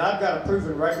 And I've got a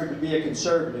proven record to be a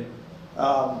conservative.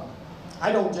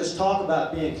 I don't just talk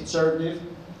about being conservative.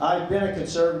 I've been a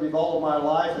conservative all of my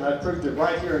life, and I've proved it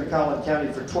right here in Collin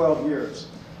County for 12 years.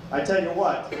 I tell you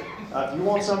what, if you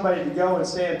want somebody to go and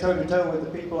stand toe-to-toe with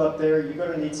the people up there, you're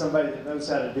going to need somebody that knows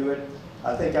how to do it.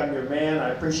 I think I'm your man. I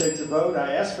appreciate your vote.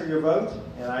 I ask for your vote,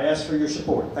 and I ask for your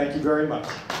support. Thank you very much.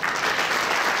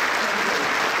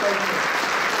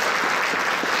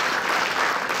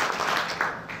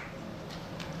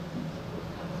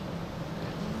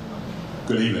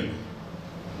 Good evening.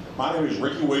 My name is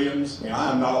Ricky Williams, and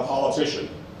I am not a politician.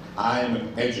 I am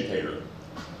an educator.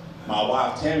 My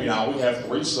wife Tammy and I, we have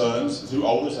 3 sons. The 2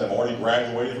 oldest have already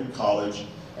graduated from college,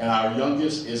 and our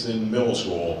youngest is in middle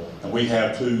school, and we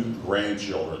have 2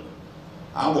 grandchildren.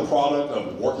 I'm the product of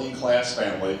a working class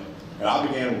family, and I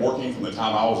began working from the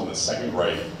time I was in the 2nd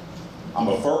grade. I'm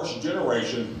a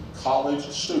first-generation college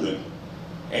student,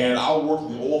 and I worked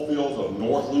in the oil fields of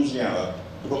North Louisiana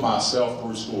to put myself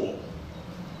through school.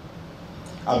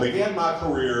 I began my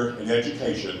career in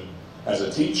education as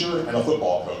a teacher and a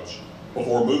football coach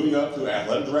before moving up to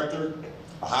athletic director,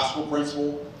 a high school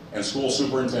principal, and school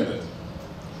superintendent.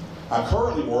 I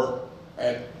currently work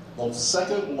at the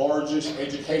 2nd largest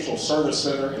educational service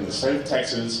center in the state of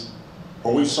Texas,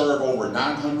 where we serve over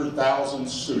 900,000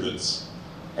 students,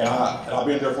 and I've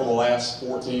been there for the last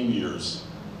 14 years.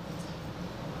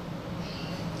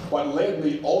 What led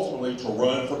me ultimately to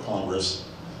run for Congress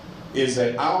is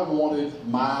that I wanted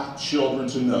my children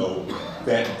to know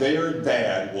that their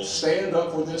dad will stand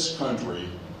up for this country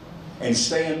and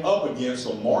stand up against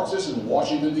the Marxists in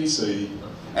Washington, D.C.,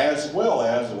 as well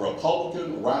as the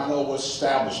Republican rhino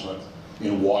establishment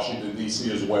in Washington, D.C.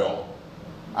 as well.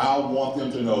 I want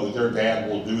them to know that their dad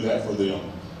will do that for them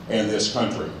and this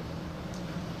country.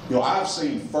 You know, I've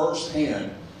seen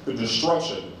firsthand the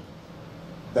destruction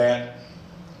that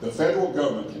the federal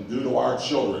government can do to our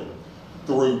children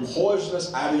through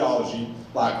poisonous ideology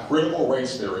like critical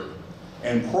race theory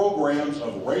and programs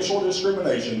of racial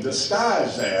discrimination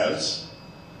disguised as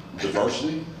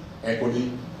diversity,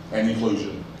 equity, and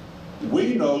inclusion.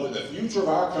 We know that the future of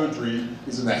our country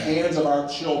is in the hands of our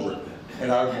children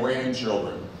and our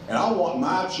grandchildren. And I want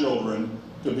my children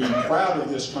to be proud of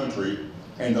this country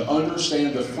and to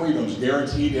understand the freedoms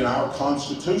guaranteed in our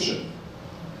Constitution.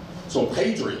 So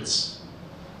patriots,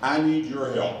 I need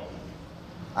your help.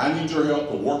 I need your help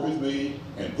to work with me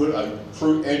and put a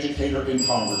true educator in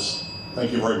Congress.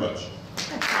 Thank you very much.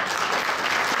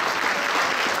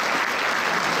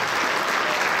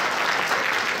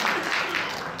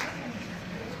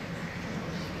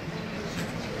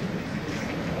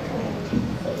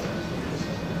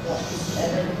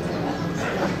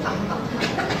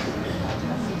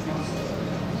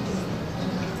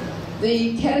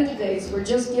 The candidates were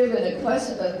just given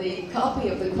the copy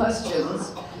of the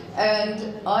questions,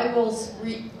 and I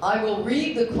will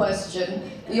read the question.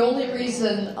 The only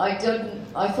reason I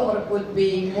thought it would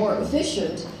be more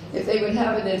efficient if they would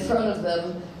have it in front of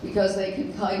them, because they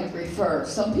could kind of refer.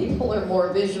 Some people are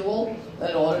more visual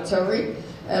than auditory,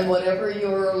 and whatever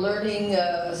your learning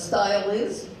style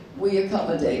is, we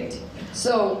accommodate.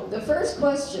 So the first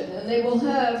question, and they will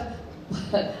have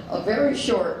a very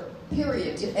short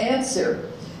period to answer.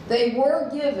 They were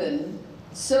given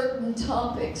certain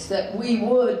topics that we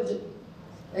would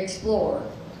explore,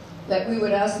 that we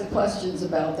would ask the questions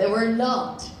about. They were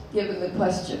not given the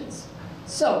questions.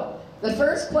 So, the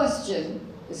first question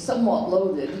is somewhat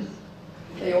loaded.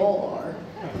 They all are.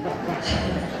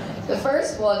 The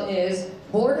first one is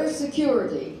border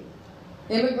security,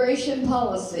 immigration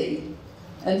policy,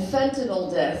 and fentanyl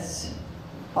deaths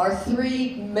are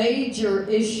three major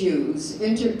issues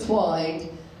intertwined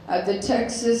at the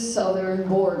Texas southern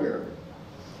border.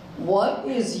 What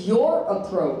is your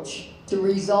approach to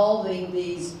resolving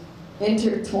these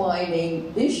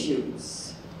intertwining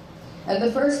issues? And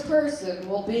the first person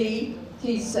will be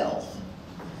Keith Self.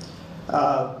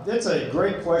 That's a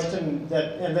great question,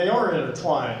 and they are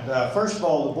intertwined. First of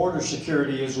all, the border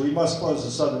security is we must close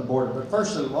the southern border. But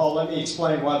first of all, let me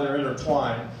explain why they're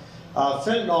intertwined.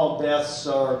 Fentanyl deaths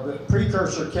are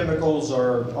precursor chemicals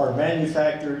are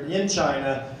manufactured in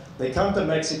China. They come to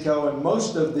Mexico, and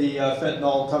most of the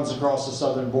fentanyl comes across the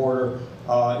southern border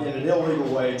in an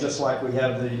illegal way, just like we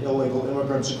have the illegal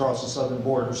immigrants across the southern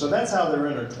border. So that's how they're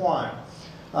intertwined.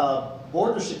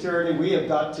 Border security, we have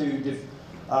got to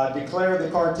declare the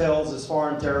cartels as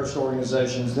foreign terrorist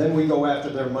organizations. Then we go after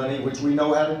their money, which we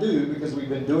know how to do because we've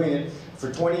been doing it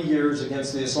for 20 years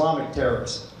against the Islamic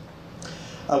terrorists.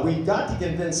 We've got to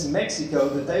convince Mexico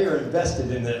that they are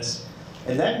invested in this.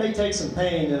 And that may take some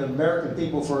pain in American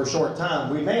people for a short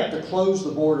time. We may have to close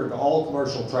the border to all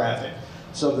commercial traffic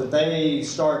so that they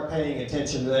start paying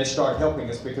attention and they start helping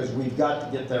us, because we've got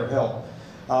to get their help.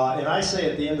 And I say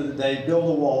at the end of the day, build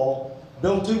a wall,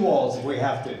 build two walls if we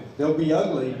have to. They'll be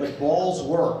ugly, but walls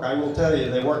work. I will tell you,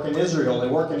 they work in Israel, they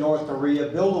work in North Korea.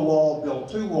 Build a wall, build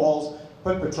two walls,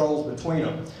 put patrols between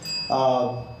them.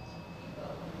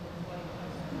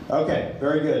 Okay,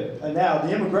 very good. And now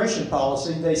the immigration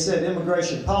policy, they said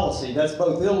immigration policy, that's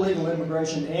both illegal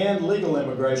immigration and legal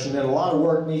immigration, and a lot of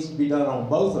work needs to be done on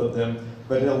both of them.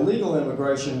 But illegal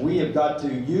immigration, we have got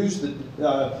to use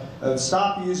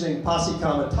stop using posse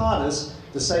comitatus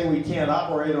to say we can't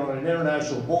operate on an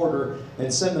international border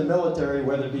and send the military,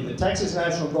 whether it be the Texas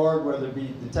National Guard, whether it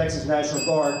be the Texas National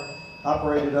Guard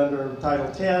operated under Title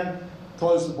 10,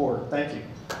 close the border. Thank you.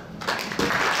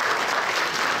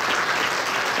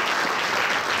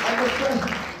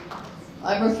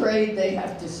 I'm afraid they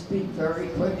have to speak very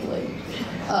quickly.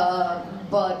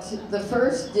 But the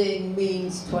first ding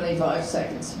means 25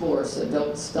 seconds more, so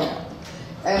don't stop.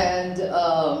 And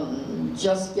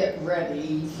just get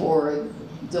ready for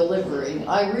delivering.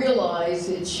 I realize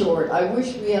it's short. I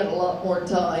wish we had a lot more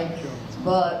time,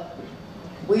 but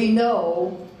we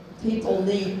know people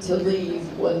need to leave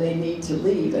when they need to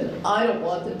leave, and I don't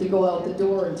want them to go out the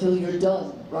door until you're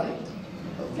done, right?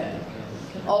 Okay.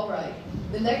 All right.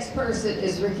 The next person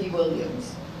is Ricky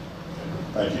Williams.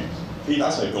 Thank you. Pete, I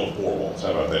say build four walls.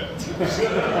 How about that?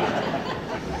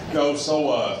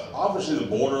 Obviously the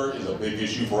border is a big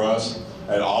issue for us,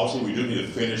 and obviously we do need to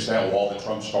finish that wall that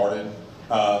Trump started.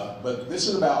 But this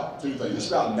is about two things. This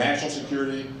is about national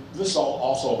security. This is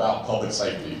also about public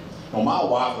safety. Now, my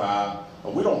wife and I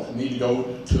We don't need to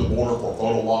go to the border for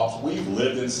photo ops. We've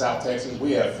lived in South Texas.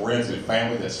 We have friends and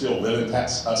family that still live in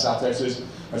South Texas.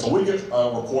 And so we get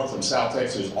reports from South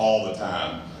Texas all the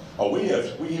time. We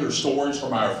hear stories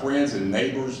from our friends and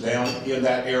neighbors down in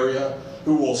that area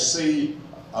who will see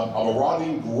a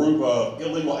marauding group of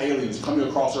illegal aliens coming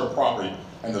across their property,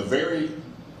 and the very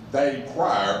day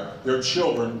prior, their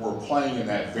children were playing in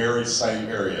that very same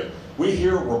area. We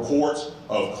hear reports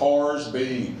of cars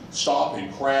being stopped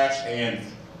and crashed, and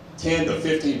 10 to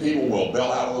 15 people will bail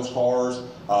out of those cars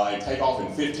and take off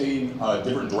in 15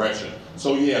 different directions.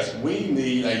 So yes, we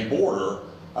need a border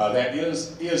that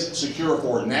is secure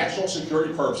for national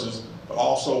security purposes, but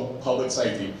also public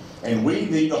safety. And we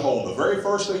need to hold, the very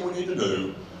first thing we need to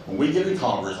do when we get in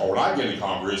Congress, or when I get in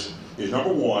Congress, is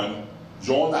number one,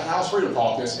 join the House Freedom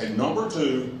Caucus, and number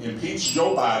two, impeach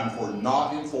Joe Biden for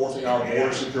not enforcing our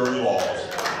border security laws.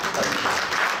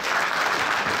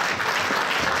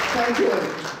 Thank you.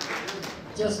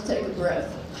 Just take a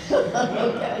breath.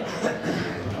 Okay.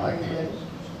 Are you ready?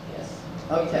 Yes.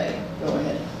 Okay, go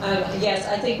ahead. Yes,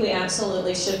 I think we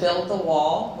absolutely should build the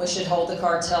wall. We should hold the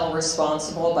cartel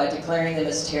responsible by declaring them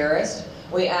as terrorists.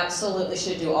 We absolutely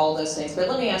should do all those things. But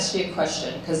let me ask you a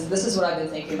question, because this is what I've been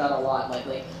thinking about a lot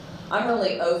lately. I'm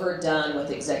really overdone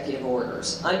with executive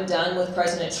orders. I'm done with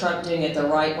President Trump doing it the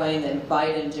right way and then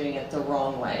Biden doing it the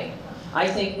wrong way. I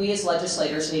think we as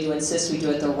legislators need to insist we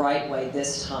do it the right way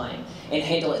this time and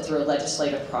handle it through a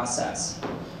legislative process.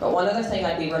 But one other thing,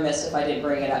 I'd be remiss if I didn't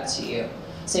bring it up to you.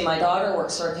 See, my daughter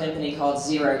works for a company called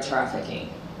Zero Trafficking.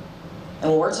 And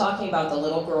when we're talking about the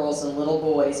little girls and little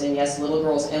boys, and yes, little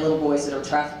girls and little boys that are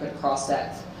trafficked across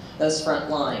those front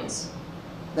lines,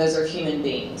 those are human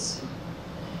beings.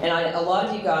 And a lot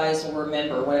of you guys will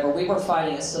remember whenever we were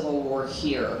fighting a civil war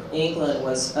here, England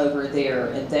was over there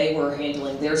and they were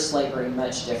handling their slavery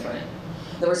much different.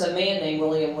 There was a man named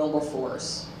William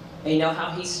Wilberforce. And you know how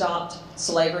he stopped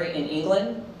slavery in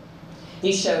England?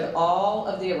 He showed all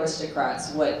of the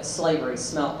aristocrats what slavery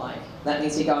smelled like. That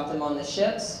means he got them on the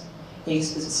ships, he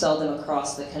sold them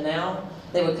across the canal.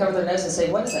 They would cover their nose and say,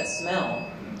 "What does that smell?"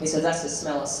 He said, "That's the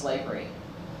smell of slavery."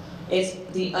 It's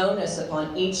the onus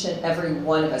upon each and every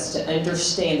one of us to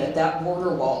understand that that border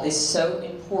wall is so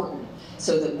important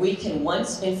so that we can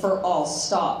once and for all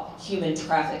stop human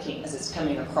trafficking as it's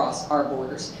coming across our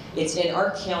borders. It's in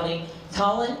our county.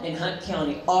 Collin and Hunt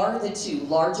County are the two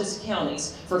largest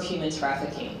counties for human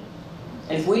trafficking.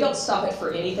 And if we don't stop it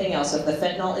for anything else, if the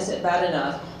fentanyl isn't bad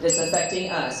enough, it's affecting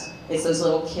us. It's those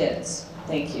little kids.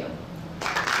 Thank you.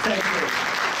 Thank you.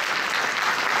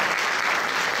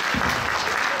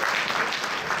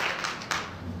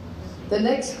 The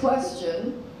next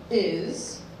question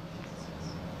is,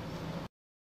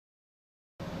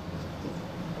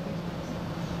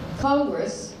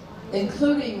 Congress,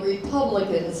 including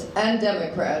Republicans and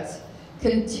Democrats,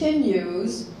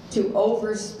 continues to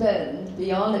overspend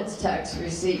beyond its tax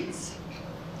receipts.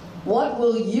 What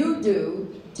will you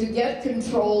do to get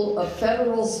control of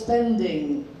federal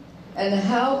spending, and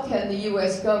how can the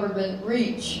U.S. government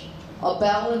reach a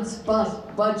balanced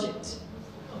budget?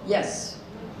 Yes.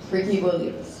 Ricky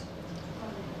Williams.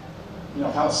 You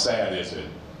know, how sad is it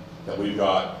that we've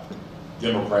got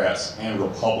Democrats and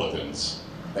Republicans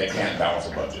that can't balance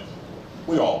a budget?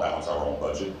 We all balance our own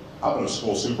budget. I've been a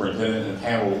school superintendent and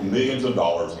handled millions of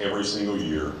dollars every single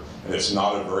year, and it's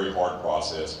not a very hard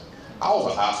process. I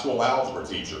was a high school algebra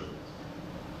teacher.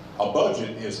 A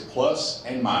budget is plus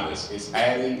and minus. It's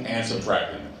adding and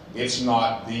subtracting. It's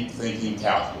not deep thinking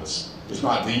calculus. It's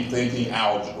not deep thinking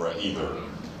algebra either.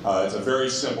 It's a very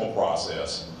simple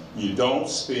process. You don't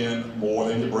spend more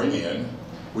than you bring in.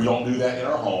 We don't do that in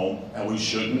our home, and we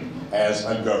shouldn't as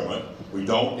a government. We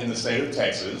don't in the state of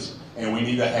Texas, and we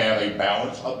need to have a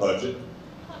balanced budget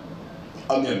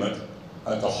amendment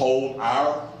to hold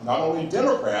our, not only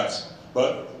Democrats,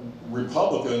 but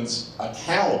Republicans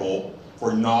accountable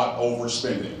for not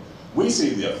overspending. We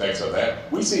see the effects of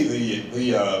that. We see the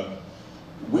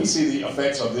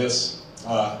effects of this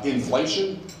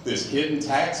inflation, this hidden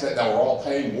tax that we're all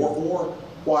paying more for.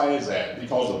 Why is that?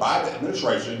 Because the Biden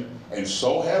administration, and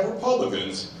so have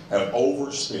Republicans, have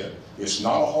overspent. It's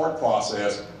not a hard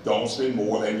process. Don't spend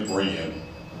more than you bring in.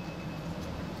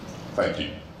 Thank you.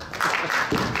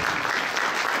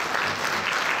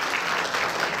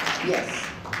 Yes.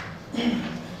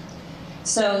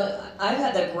 So I've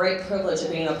had the great privilege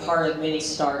of being a part of many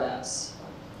startups.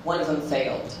 One of them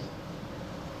failed.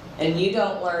 And you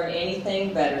don't learn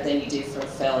anything better than you do from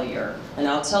failure. And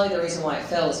I'll tell you the reason why it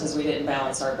failed is because we didn't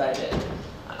balance our budget.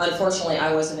 Unfortunately,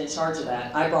 I wasn't in charge of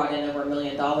that. I brought in over $1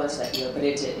 million that year, but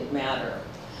it didn't matter.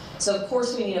 So of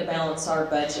course we need to balance our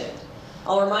budget.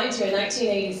 I'll remind you, in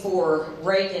 1984,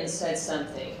 Reagan said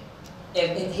something.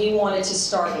 If he wanted to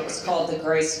start what was called the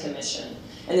Grace Commission.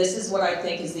 And this is what I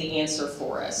think is the answer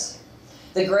for us.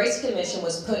 The Grace Commission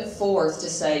was put forth to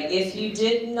say, if you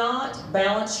did not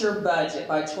balance your budget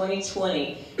by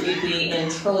 2020, you'd be in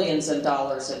trillions of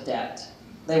dollars of debt.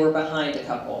 They were behind a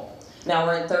couple. Now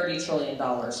we're in $30 trillion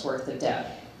worth of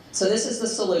debt. So this is the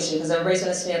solution, because everybody's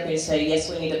going to stand up and say, yes,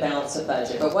 we need to balance the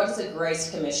budget. But what does the Grace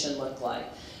Commission look like?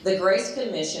 The Grace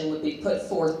Commission would be put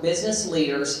forth business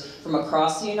leaders from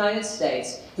across the United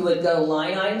States who would go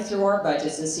line item through our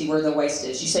budgets and see where the waste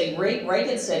is. You say,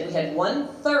 Reagan said we had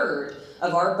 1/3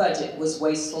 of our budget was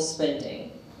wasteful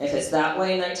spending. If it's that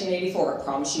way in 1984, I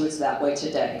promise you it's that way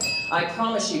today. I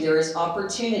promise you there is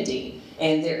opportunity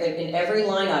and there in every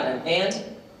line item. And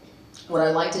what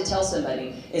I'd like to tell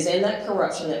somebody is in that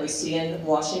corruption that we see in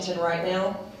Washington right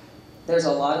now, there's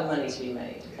a lot of money to be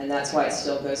made. And that's why it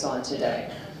still goes on today.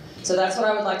 So that's what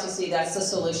I would like to see. That's the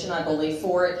solution, I believe,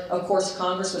 for it. Of course,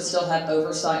 Congress would still have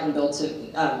oversight and be able to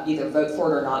either vote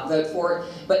for it or not vote for it.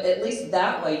 But at least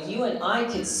that way, you and I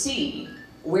could see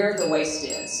where the waste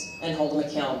is and hold them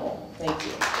accountable. Thank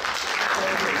you.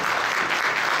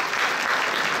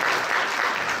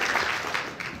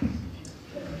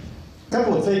 A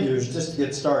couple of figures just to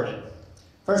get started.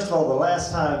 First of all, the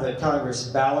last time that Congress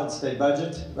balanced a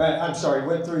budget,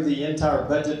 went through the entire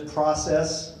budget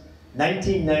process,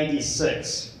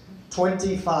 1996.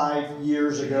 25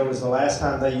 years ago is the last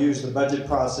time they used the budget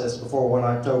process before 1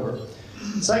 October.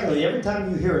 Secondly, every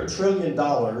time you hear $1 trillion,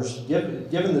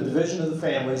 given the division of the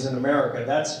families in America,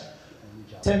 that's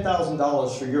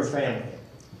 $10,000 for your family.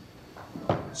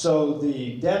 So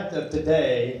the debt of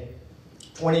today,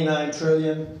 $29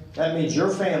 trillion, that means your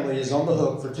family is on the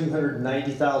hook for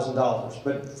 $290,000.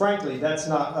 But frankly, that's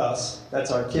not us.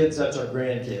 That's our kids, that's our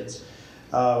grandkids.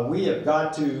 We have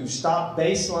got to stop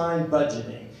baseline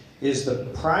budgeting is the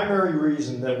primary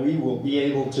reason that we will be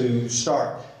able to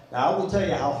start. Now, I will tell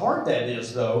you how hard that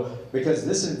is, though, because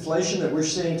this inflation that we're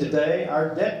seeing today,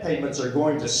 our debt payments are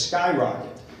going to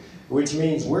skyrocket, which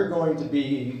means we're going to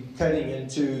be cutting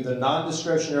into the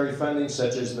non-discretionary funding,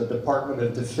 such as the Department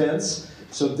of Defense.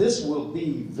 So this will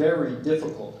be very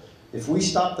difficult. If we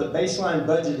stop the baseline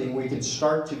budgeting, we can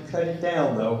start to cut it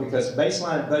down, though, because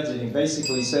baseline budgeting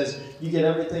basically says you get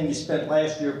everything you spent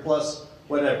last year plus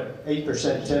whatever,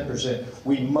 8%, 10%.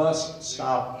 We must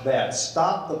stop that.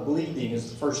 Stop the bleeding is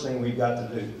the first thing we've got to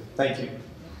do. Thank you.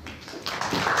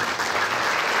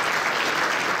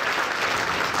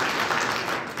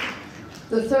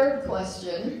 The third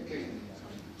question.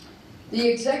 The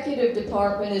executive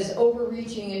department is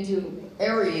overreaching into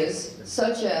areas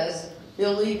such as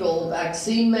illegal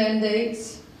vaccine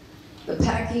mandates, the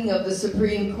packing of the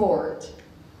Supreme Court.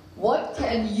 What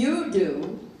can you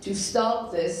do to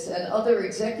stop this and other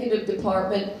executive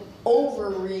department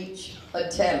overreach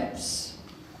attempts?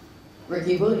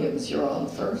 Ricky Williams, you're on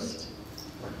first.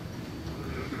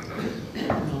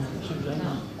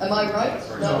 Am I right?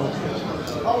 No.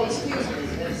 Oh, excuse me,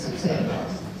 that's Suzanne.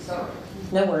 Sorry.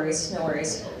 No worries, no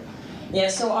worries. Yeah,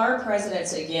 so our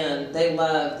presidents, again, they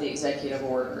love the executive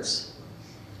orders.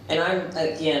 And I'm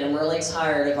really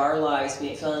tired of our lives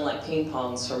feeling like ping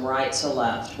pongs from right to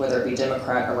left, whether it be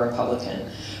Democrat or Republican.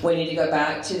 We need to go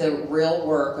back to the real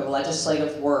work of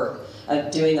legislative work, of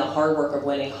doing the hard work of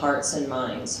winning hearts and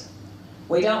minds.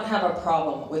 We don't have a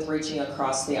problem with reaching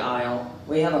across the aisle.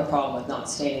 We have a problem with not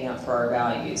standing up for our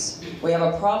values. We have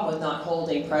a problem with not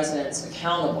holding presidents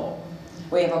accountable.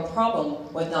 We have a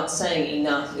problem with not saying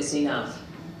enough is enough.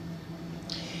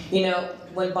 You know,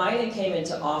 when Biden came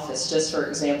into office, just for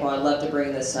example, I'd love to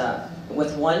bring this up,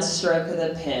 with one stroke of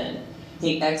the pen,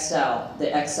 he XL,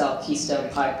 the XL Keystone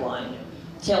Pipeline,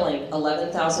 killing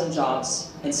 11,000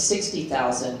 jobs and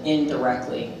 60,000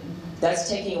 indirectly. That's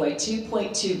taking away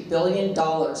 $2.2 billion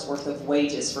worth of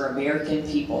wages for American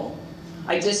people.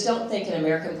 I just don't think an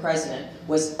American president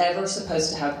was ever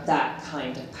supposed to have that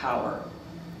kind of power.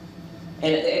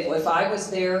 And if I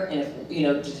was there, and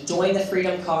to join the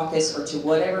Freedom Caucus or to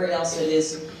whatever else it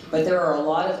is, but there are a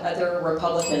lot of other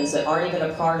Republicans that aren't even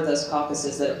a part of those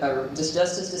caucuses that are just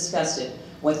as disgusted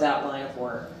with that line of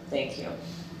work. Thank you.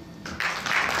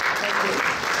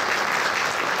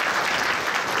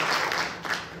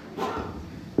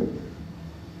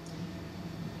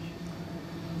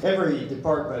 Every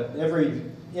department, every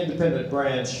independent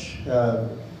branch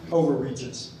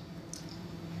overreaches.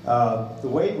 The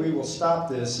way we will stop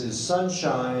this is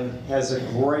sunshine has a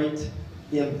great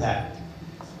impact.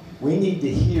 We need to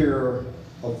hear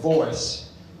a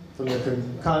voice from the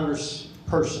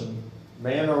congressperson,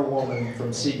 man or woman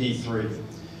from CB3.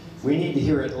 We need to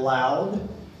hear it loud.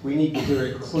 We need to hear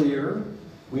it clear.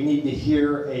 We need to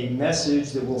hear a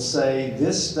message that will say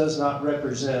this does not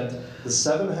represent the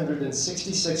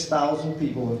 766,000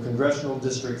 people of Congressional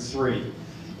District 3.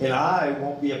 And I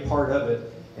won't be a part of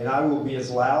it. And I will be as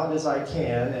loud as I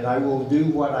can, and I will do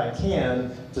what I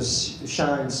can to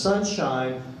shine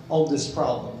sunshine on this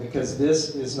problem, because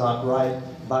this is not right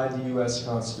by the U.S.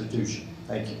 Constitution.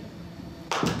 Thank you.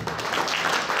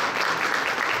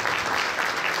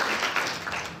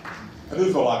 I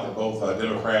do feel like that both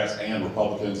Democrats and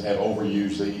Republicans have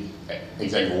overused the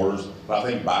executive orders, but I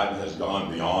think Biden has gone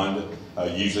beyond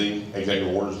using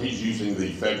executive orders. He's using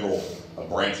the federal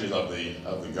branches of the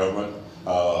government,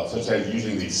 such as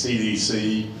using the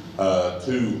CDC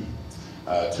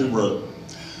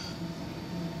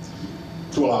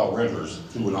to allow renters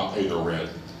to not pay their rent.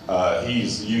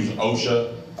 He's used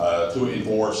OSHA to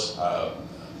enforce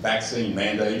vaccine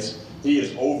mandates. He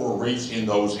is overreached in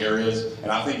those areas,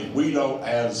 and I think if we don't,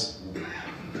 as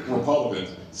Republicans,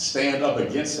 stand up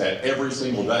against that every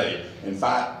single day and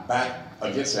fight back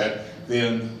against that,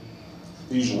 then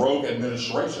these rogue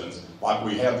administrations, like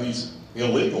we have these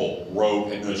illegal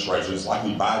rogue administrations, like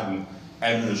the Biden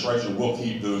administration, will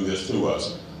keep doing this to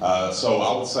us. So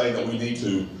I would say that we need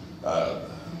to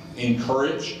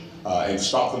encourage and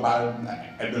stop the Biden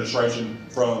administration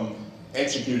from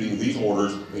executing these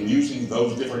orders and using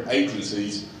those different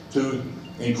agencies to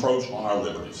encroach on our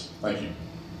liberties. Thank you.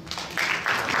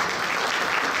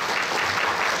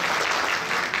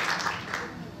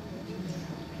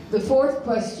 The fourth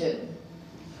question: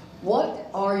 what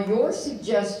are your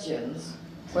suggestions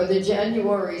for the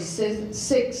January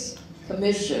 6th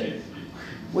Commission?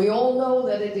 We all know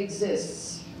that it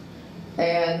exists,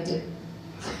 and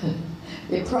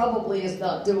it probably is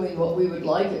not doing what we would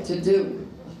like it to do.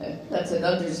 That's an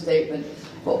understatement.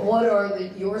 But what are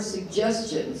your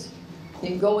suggestions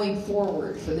in going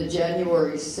forward for the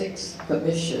January 6th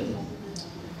Commission?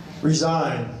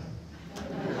 Resign.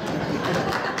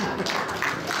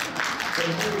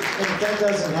 If that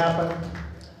doesn't happen,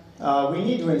 we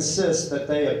need to insist that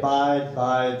they abide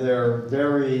by the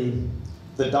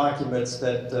documents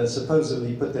that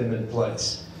supposedly put them in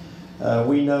place.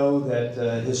 We know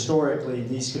that historically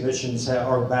these commissions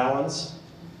are balanced.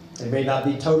 They may not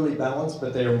be totally balanced,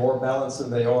 but they are more balanced than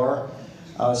they are.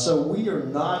 So we are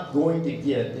not going to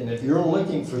get, and if you're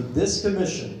looking for this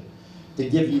commission to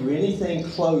give you anything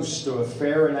close to a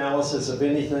fair analysis of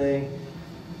anything,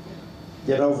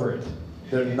 get over it.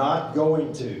 They're not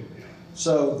going to.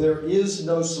 So there is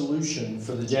no solution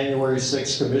for the January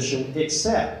 6th Commission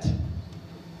except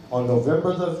on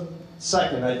November the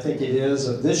 2nd, I think it is,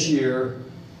 of this year,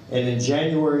 and in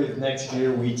January of next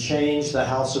year, we change the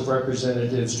House of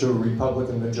Representatives to a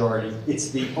Republican majority. It's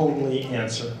the only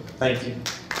answer. Thank you.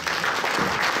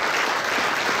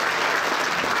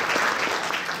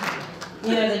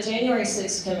 You know, the January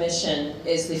 6th Commission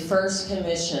is the first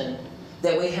commission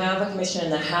that we have a commission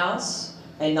in the House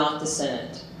and not the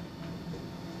Senate.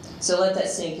 So let that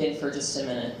sink in for just a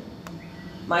minute.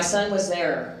 My son was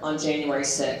there on January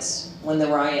 6th when the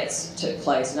riots took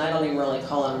place, and I don't even really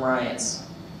call them riots.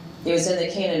 He was in the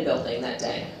Cannon building that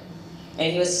day,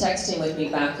 and he was texting with me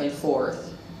back and forth.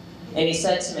 And he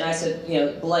said to me, I said, you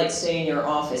know, Blake, stay in your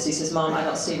office. He says, Mom, I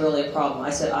don't see really a problem.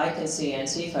 I said, I can see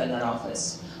Antifa in that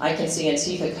office. I can see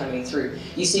Antifa coming through.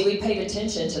 You see, we paid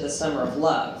attention to the Summer of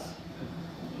Love,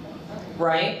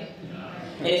 right?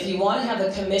 And if you want to have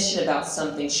a commission about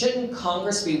something, shouldn't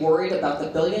Congress be worried about the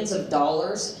billions of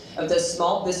dollars of those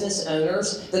small business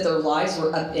owners that their lives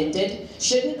were upended?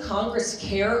 Shouldn't Congress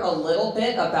care a little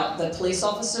bit about the police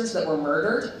officers that were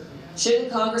murdered?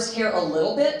 Shouldn't Congress care a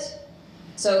little bit?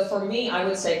 So for me, I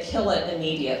would say kill it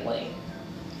immediately,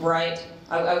 right?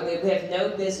 We have no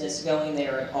business going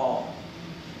there at all.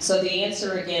 So the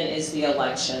answer again is the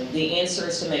election. The answer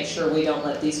is to make sure we don't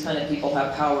let these kind of people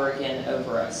have power again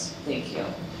over us. Thank you.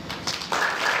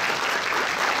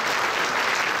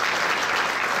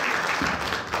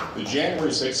 The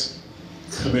January 6th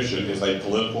Commission is a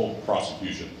political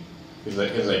prosecution, is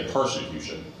a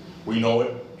persecution. We know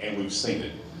it and we've seen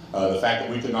it. The fact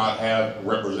that we could not have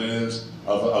representatives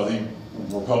of the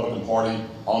Republican Party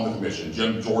on the commission.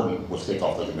 Jim Jordan was kicked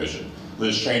off the commission.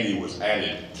 Liz Cheney was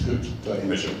added to the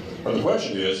commission. But the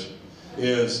question is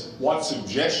what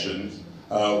suggestions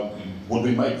would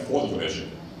be made for the commission?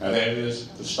 And that is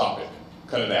to stop it,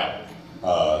 cut it out.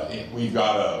 We've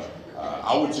got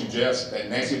I would suggest that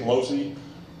Nancy Pelosi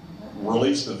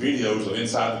release the videos of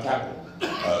inside the Capitol.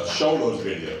 Show those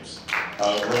videos.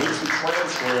 Release the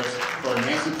transcripts from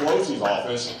Nancy Pelosi's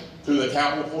office to the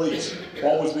Capitol Police.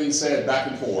 What was being said back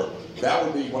and forth. That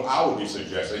would be what I would be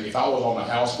suggesting. If I was on the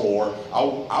House floor,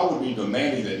 I would be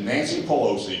demanding that Nancy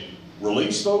Pelosi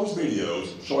release those videos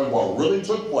showing what really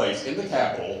took place in the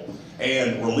Capitol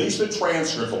and release the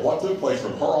transcripts of what took place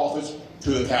from her office to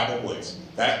the Capitol Police.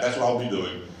 That's what I'll be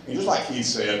doing. And just like Keith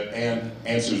said,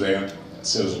 and Suzanne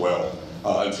said as well,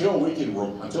 until we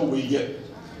get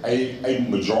a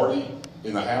majority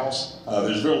in the House,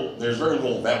 there's very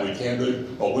little that we can do.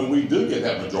 But when we do get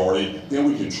that majority, then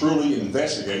we can truly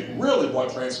investigate really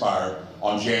what transpired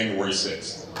on January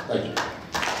 6th. Thank you.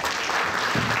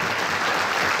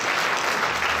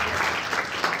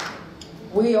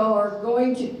 We are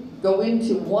going to go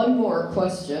into one more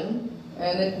question,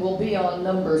 and it will be on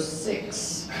number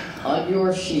 6 on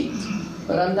your sheet.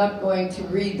 But I'm not going to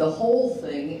read the whole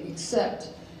thing, except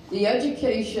the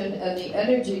education and the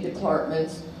energy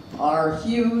departments are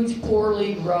huge,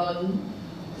 poorly run,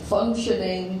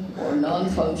 functioning or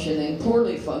non-functioning,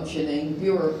 poorly functioning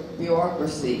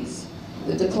bureaucracies.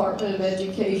 The Department of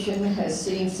Education has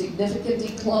seen significant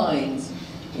declines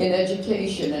in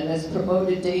education and has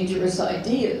promoted dangerous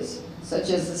ideas, such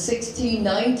as the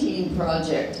 1619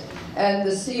 project and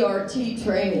the CRT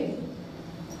training.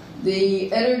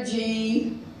 The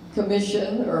Energy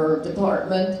Commission or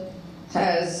Department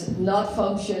has not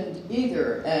functioned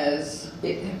either as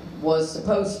it was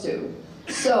supposed to.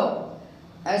 So,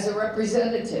 as a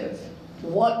representative,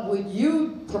 what would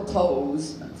you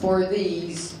propose for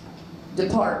these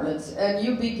departments? And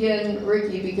you begin,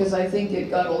 Ricky, because I think it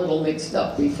got a little mixed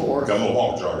up before. Got a little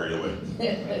long jar here, Go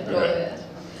ahead. If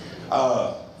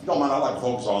you don't mind, I'd like to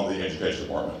focus on the education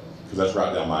department, because that's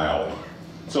right down my alley.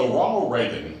 So Ronald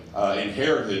Reagan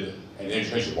inherited an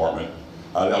education department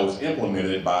that was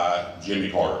implemented by Jimmy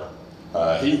Carter.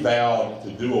 He vowed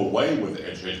to do away with the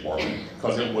education department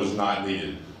because it was not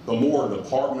needed. The more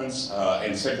departments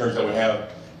and secretaries that we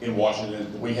have in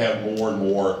Washington, we have more and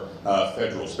more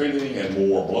federal spending and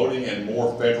more bloating and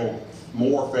more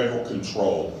federal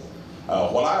control.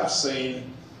 What I've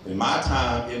seen in my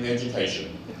time in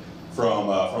education, from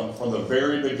the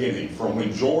very beginning, from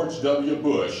when George W.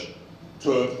 Bush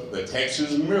took the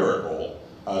Texas Miracle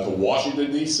to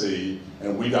Washington, D.C.,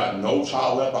 and we got no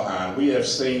child left behind. We have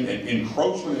seen an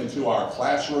encroachment into our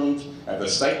classrooms at the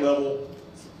state level,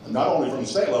 not only from the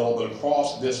state level, but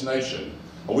across this nation.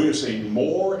 We have seen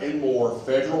more and more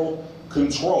federal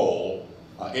control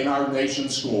in our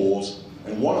nation's schools.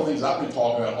 And one of the things I've been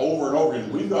talking about over and over is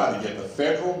we've got to get the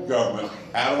federal government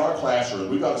out of our classrooms.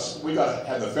 We've got to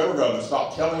have the federal government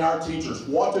stop telling our teachers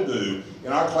what to do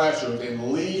in our classrooms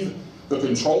and leave the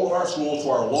control of our schools to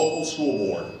our local school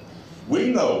board. We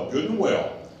know good and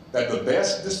well that the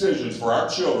best decisions for our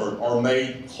children are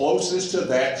made closest to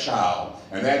that child,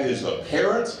 and that is the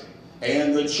parent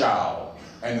and the child,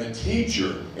 and the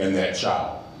teacher and that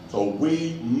child. So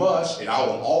we must, and I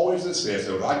will always insist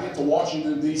that when I get to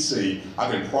Washington, D.C., I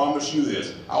can promise you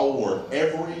this, I will work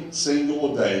every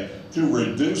single day to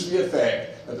reduce the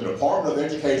effect that the Department of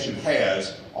Education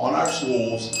has on our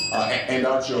schools and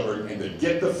our children, and to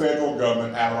get the federal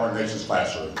government out of our nation's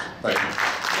classrooms. Thank you.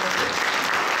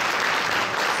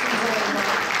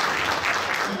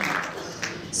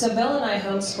 So Bill and I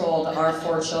homeschooled our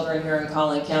 4 children here in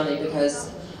Collin County because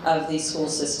of these school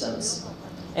systems.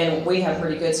 And we have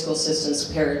pretty good school systems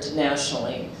compared to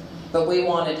nationally. But we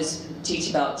wanted to teach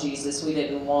about Jesus. We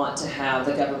didn't want to have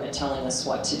the government telling us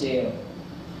what to do.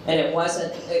 And it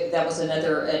wasn't, that was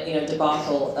another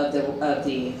debacle of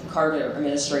the Carter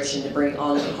administration to bring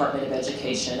on the Department of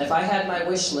Education. If I had my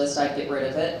wish list, I'd get rid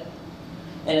of it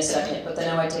in a second, but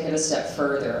then I might take it a step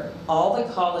further. All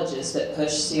the colleges that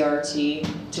push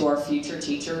CRT to our future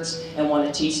teachers and want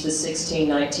to teach the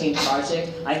 1619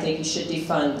 project, I think you should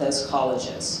defund those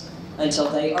colleges until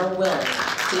they are willing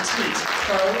to teach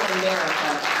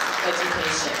pro-America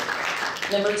education.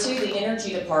 Number 2, the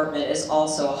energy department is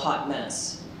also a hot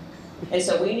mess. And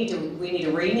so we need to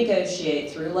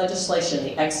renegotiate through legislation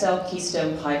the XL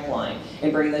Keystone Pipeline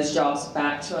and bring those jobs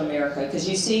back to America. Because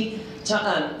you see,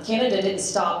 Canada didn't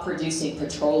stop producing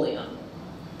petroleum.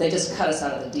 They just cut us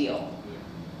out of the deal.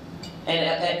 And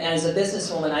as a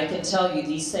businesswoman, I can tell you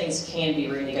these things can be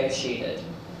renegotiated.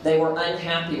 They were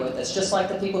unhappy with us, just like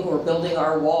the people who were building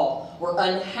our wall were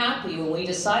unhappy when we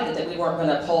decided that we weren't going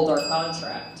to uphold our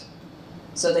contract.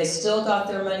 So they still got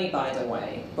their money, by the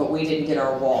way, but we didn't get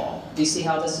our wall. Do you see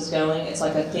how this is going? It's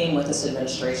like a theme with this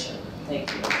administration. Thank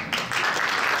you.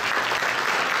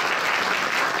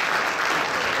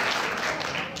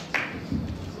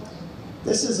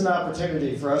 This is an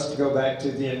opportunity for us to go back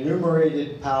to the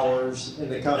enumerated powers in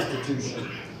the Constitution.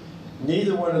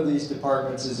 Neither one of these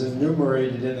departments is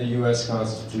enumerated in the US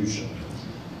Constitution.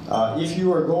 If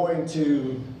you are going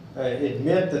to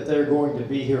admit that they're going to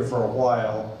be here for a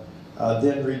while,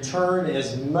 then return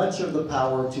as much of the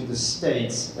power to the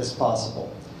states as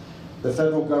possible. The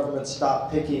federal government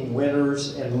stop picking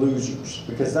winners and losers,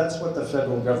 because that's what the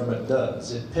federal government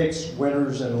does. It picks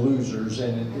winners and losers,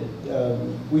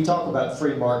 and we talk about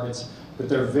free markets, but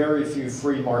there are very few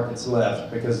free markets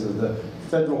left because of the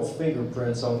federal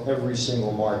fingerprints on every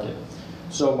single market.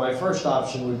 So my first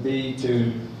option would be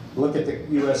to look at the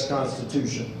US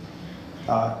Constitution.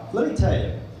 Let me tell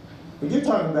you, when you're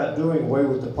talking about doing away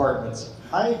with departments,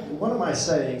 one of my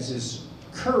sayings is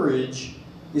courage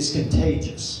is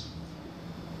contagious.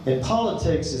 And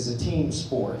politics is a team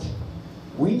sport.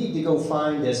 We need to go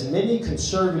find as many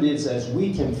conservatives as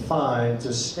we can find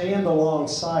to stand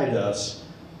alongside us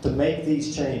to make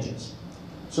these changes.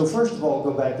 So first of all,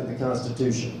 go back to the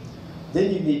Constitution.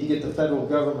 Then you need to get the federal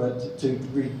government to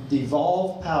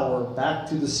devolve power back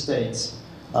to the states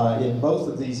in both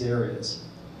of these areas.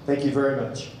 Thank you very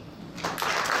much.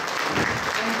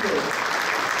 Thank you.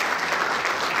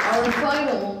 Our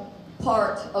final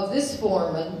part of this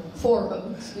forum,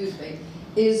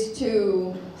 is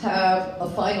to have a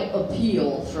final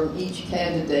appeal from each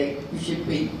candidate. You should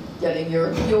be getting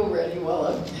your appeal ready while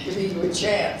I'm giving you a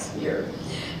chance here.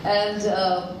 And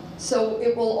so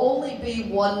it will only be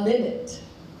 1 minute,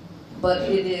 but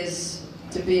it is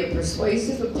to be a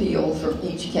persuasive appeal from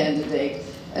each candidate.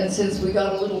 And since we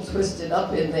got a little twisted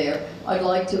up in there, I'd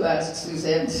like to ask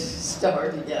Suzanne to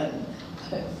start again.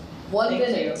 1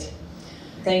 minute.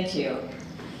 Thank you.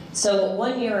 So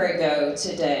 1 year ago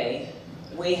today,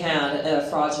 we had a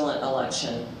fraudulent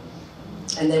election.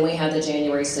 And then we had the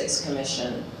January 6th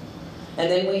Commission. And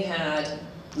then we had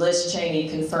Liz Cheney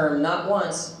confirm not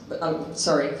once,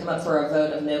 come up for a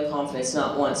vote of no confidence,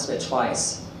 not once, but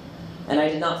twice. And I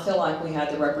did not feel like we had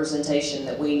the representation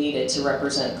that we needed to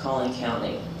represent Collin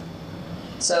County.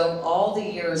 So all the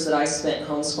years that I spent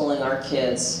homeschooling our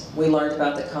kids, we learned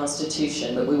about the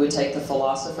Constitution, but we would take the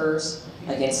philosophers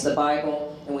against the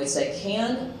Bible, and we'd say,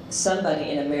 can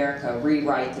somebody in America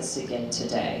rewrite this again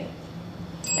today?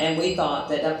 And we thought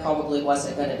that that probably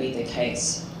wasn't going to be the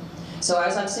case. So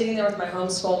as I'm sitting there with my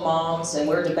homeschool moms, and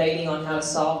we're debating on how to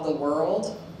solve the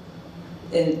world,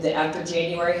 and after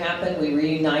January happened, we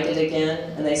reunited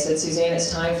again, and they said, Suzanne,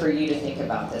 it's time for you to think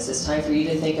about this. It's time for you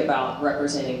to think about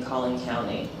representing Collin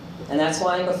County. And that's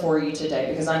why I'm before you today,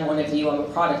 because I'm one of you. I'm a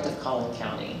product of Collin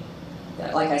County.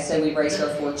 Like I said, we raised our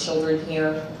 4 children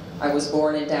here. I was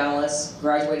born in Dallas,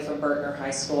 graduated from Bertner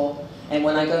High School, and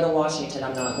when I go to Washington,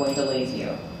 I'm not going to leave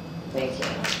you. Thank you.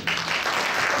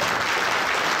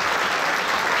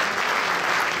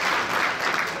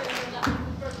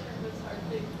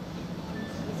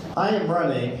 I am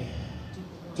running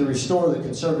to restore the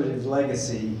conservative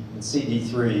legacy in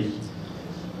CD3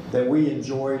 that we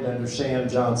enjoyed under Sam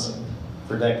Johnson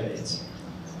for decades.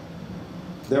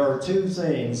 There are 2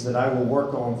 things that I will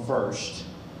work on first.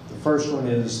 The first one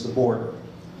is the border.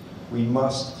 We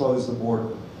must close the border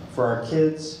for our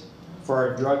kids, for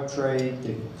our drug trade,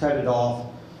 to cut it off,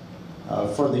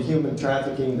 for the human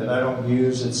trafficking that I don't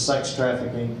use, it's sex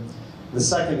trafficking. The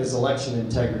second is election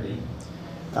integrity.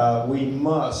 We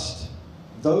must,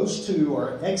 those 2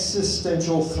 are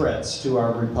existential threats to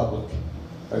our republic.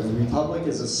 A republic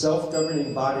is a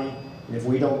self-governing body, and if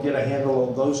we don't get a handle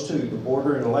on those 2, the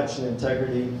border and election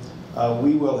integrity,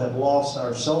 we will have lost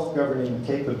our self-governing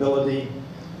capability,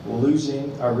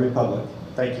 losing our republic.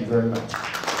 Thank you very much.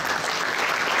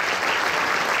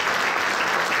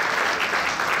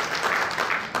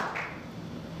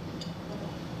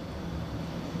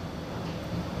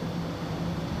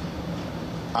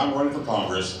 I'm running for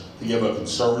Congress to give a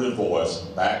conservative voice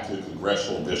back to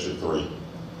Congressional District 3.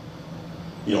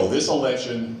 You know, this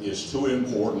election is too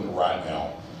important right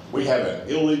now. We have an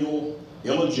illegal,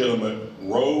 illegitimate,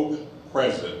 rogue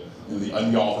president in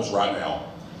the office right now.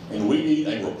 And we need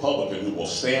a Republican who will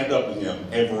stand up to him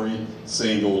every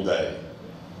single day.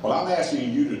 What I'm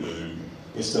asking you to do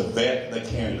is to vet the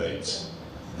candidates.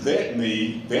 Vet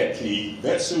me, vet Keith,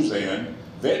 vet Suzanne,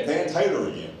 vet Van Taylor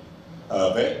again,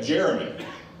 vet Jeremy.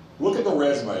 Look at the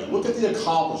resume, look at the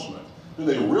accomplishment. Do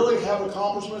they really have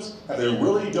accomplishments? Have they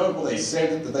really done what they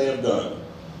said that they have done?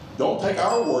 Don't take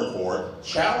our word for it.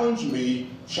 Challenge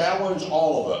me, challenge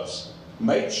all of us.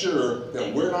 Make sure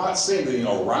that we're not sending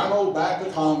a rhino back to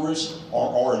Congress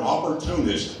or an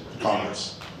opportunist to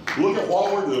Congress. Look at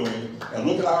what we're doing and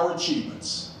look at our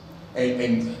achievements. And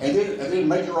then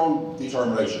make your own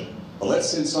determination. But let's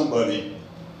send somebody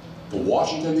to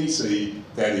Washington, D.C.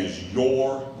 that is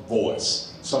your voice.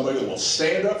 Somebody that will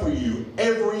stand up for you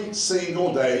every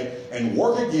single day and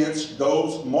work against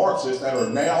those Marxists that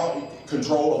are now in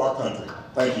control of our country.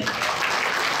 Thank you.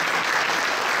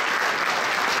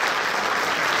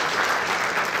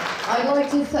 I'd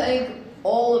like to thank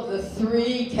all of the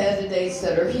 3 candidates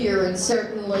that are here, and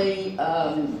certainly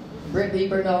Brittany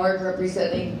Bernard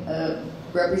representing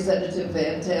Representative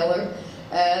Van Taylor,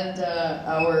 and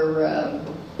our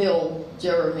Bill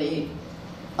Jeremy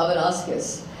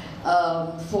Avanauskas,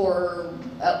 for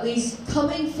at least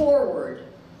coming forward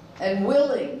and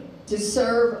willing to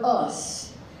serve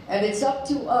us. And it's up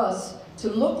to us to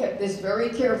look at this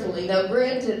very carefully. Now,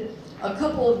 granted, a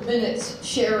couple of minutes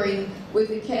sharing with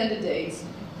the candidates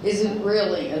isn't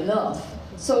really enough.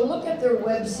 So look at their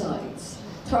websites.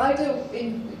 Try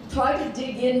to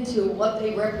dig into what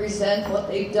they represent, what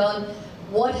they've done,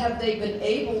 what have they been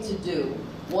able to do,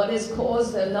 what has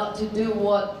caused them not to do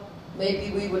what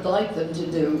maybe we would like them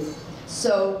to do.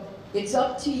 So it's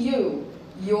up to you.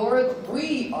 We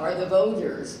are the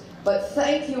voters. But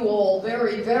thank you all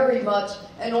very, very much,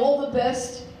 and all the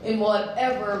best in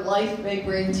whatever life may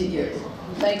bring to you.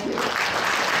 Thank you.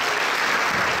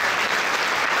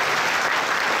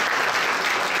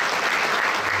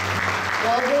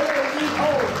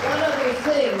 One other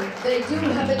thing, they do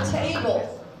have a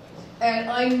table. And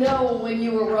I know when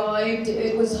you arrived,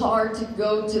 it was hard to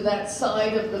go to that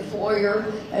side of the foyer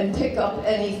and pick up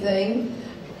anything.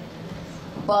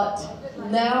 But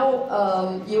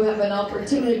now you have an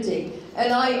opportunity.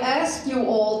 And I ask you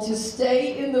all to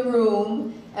stay in the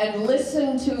room and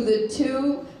listen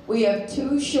to we have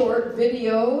 2 short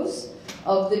videos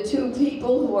of the 2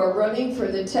 people who are running for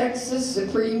the Texas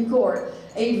Supreme Court,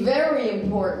 a very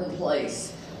important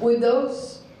place. Would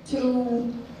those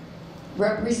 2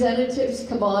 representatives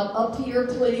come on up here,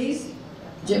 please?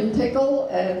 Jim Pickle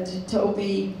and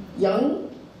Toby Young.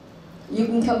 You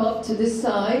can come up to this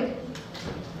side.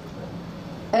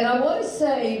 And I want to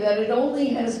say that it only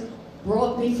has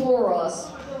brought before us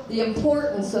the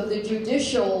importance of the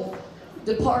judicial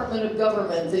department of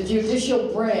government, the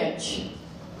judicial branch.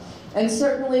 And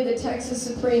certainly the Texas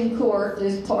Supreme Court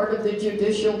is part of the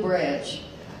judicial branch.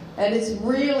 And it's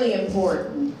really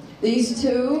important. These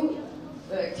 2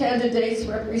 candidates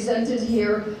represented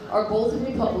here are both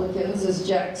Republicans, as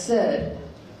Jack said.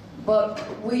 But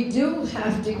we do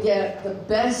have to get the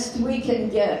best we can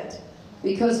get,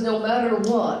 because no matter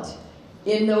what,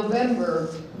 in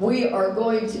November, we are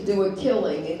going to do a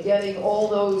killing in getting all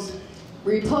those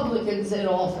Republicans in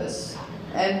office.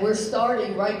 And we're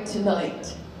starting right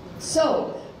tonight.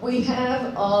 So, we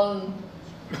have on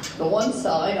the one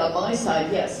side, on my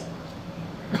side, yes.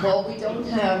 Well, we don't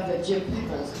have Jim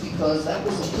Pickles because that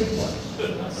was a quick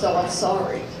one. So I'm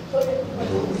sorry.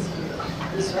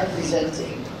 He's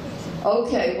representing.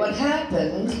 Okay, what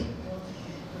happened,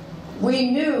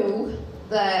 we knew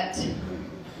that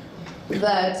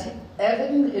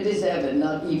Evan, it is Evan,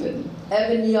 not even,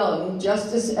 Evan Young,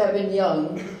 Justice Evan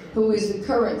Young, who is the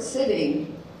current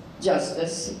sitting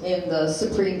justice in the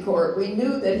Supreme Court, we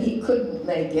knew that he couldn't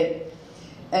make it,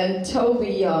 and Toby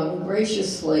Young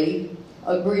graciously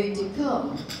agreed to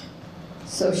come.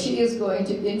 So she is going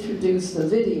to introduce the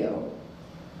video.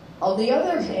 On the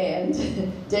other hand,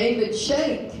 David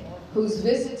Shank, who's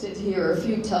visited here a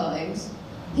few times,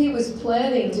 he was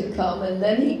planning to come and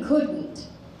then he couldn't.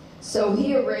 So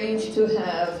he arranged to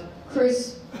have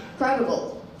Chris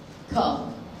Credible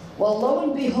come. Well, lo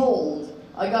and behold,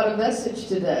 I got a message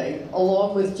today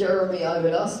along with Jeremy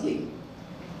Ivanovsky,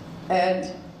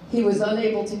 and he was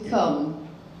unable to come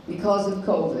because of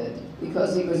COVID,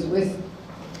 because he was with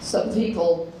some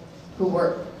people who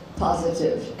were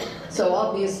positive. So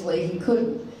obviously he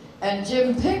couldn't. And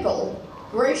Jim Pickle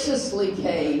graciously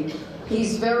came.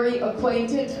 He's very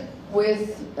acquainted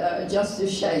with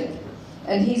Justice Shank,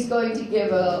 and he's going to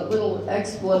give a little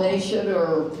explanation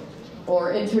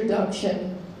or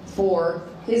introduction for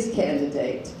his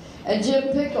candidate. And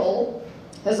Jim Pickle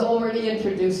has already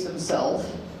introduced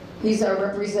himself. He's our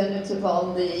representative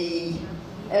on the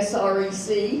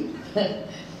SREC,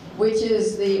 which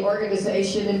is the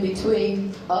organization in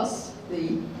between us,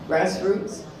 the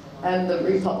grassroots, and the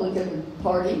Republican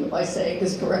Party, am I saying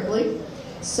this correctly?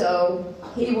 So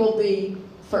he will be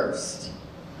first,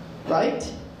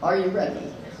 right? Are you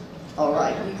ready? All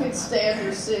right, you can stand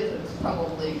or sit,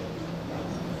 probably.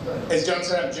 As Joan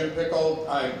said, I'm Jim Pickle.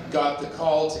 I got the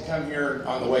call to come here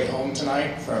on the way home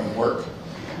tonight from work.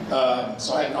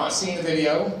 So I have not seen the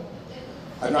video.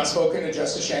 I've not spoken to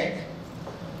Justice Shank.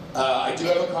 I do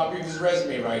have a copy of his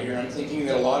resume right here, and I'm thinking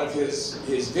that a lot of his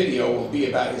video will be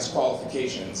about his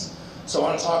qualifications. So I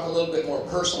want to talk a little bit more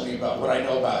personally about what I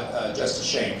know about Justice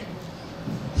Shank.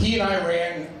 He and I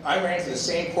ran for the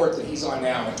same court that he's on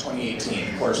now in 2018.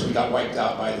 Of course, we got wiped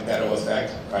out by the Beto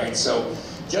effect, right? So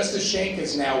Justice Shank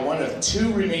is now one of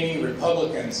 2 remaining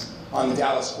Republicans on the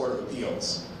Dallas Court of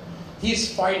Appeals.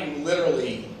 He's fighting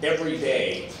literally every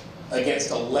day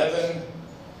against 11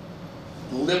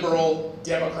 liberal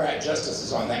Democrat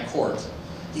justices on that court.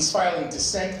 He's filing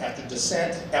dissent after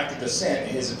dissent after dissent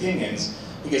in his opinions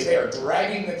because they are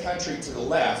dragging the country to the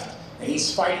left, and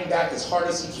he's fighting back as hard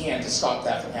as he can to stop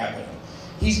that from happening.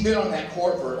 He's been on that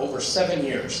court for over 7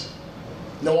 years.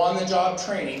 No on-the-job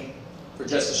training for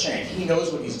Justice Schenck. He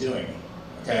knows what he's doing,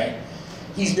 okay?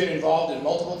 He's been involved in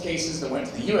multiple cases that went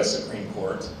to the US Supreme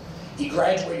Court. He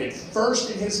graduated first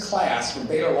in his class from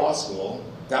Baylor Law School,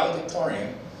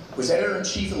 valedictorian, was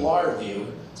editor-in-chief of Law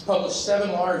Review, has published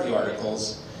 7 Law Review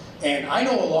articles, and I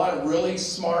know a lot of really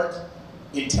smart,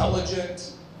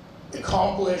 intelligent,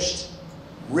 accomplished,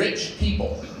 rich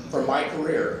people from my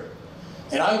career.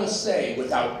 And I will say,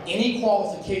 without any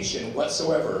qualification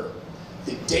whatsoever,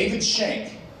 that David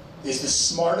Schenck is the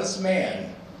smartest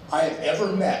man I have ever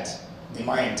met in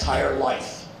my entire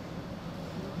life.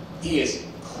 He is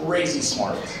crazy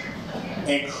smart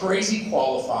and crazy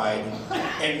qualified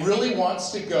and really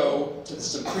wants to go to the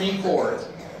Supreme Court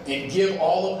and give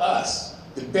all of us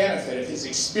the benefit of his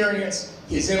experience,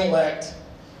 his intellect,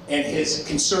 and his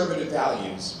conservative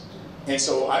values. And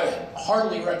so I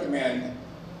heartily recommend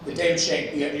that David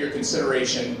Schenck be under your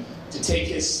consideration to take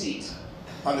his seat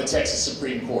on the Texas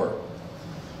Supreme Court.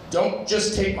 Don't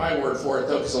just take my word for it,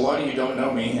 though, because a lot of you don't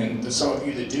know me, and some of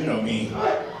you that do know me,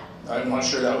 I'm not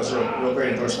sure that was a real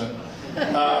great endorsement.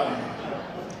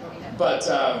 But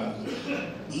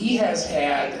he has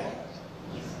had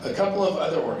a couple of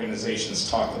other organizations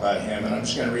talk about him, and I'm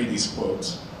just going to read these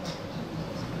quotes.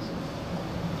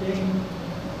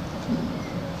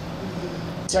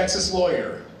 Texas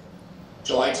lawyer,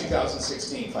 July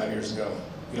 2016, 5 years ago.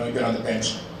 He'd only been on the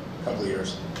bench a couple of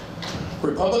years.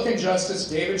 Republican Justice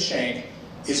David Schenck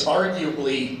is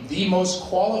arguably the most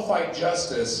qualified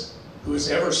justice who has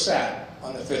ever sat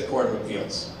on the 5th Court of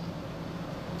Appeals.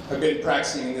 I've been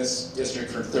practicing in this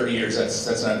district for 30 years, that's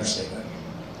an understatement.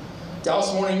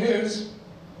 Dallas Morning News,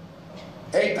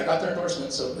 hey, I got their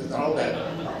endorsement, so it's not all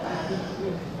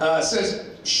bad. Says,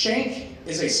 Schenck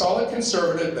is a solid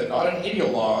conservative, but not an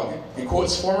ideologue, and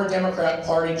quotes former Democrat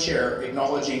Party chair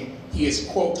acknowledging he is,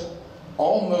 quote,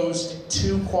 almost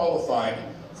too qualified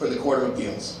for the Court of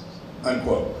Appeals,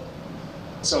 unquote.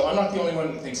 So I'm not the only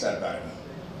one that thinks that about him.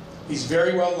 He's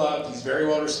very well loved, he's very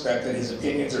well respected, his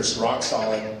opinions are rock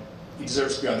solid. He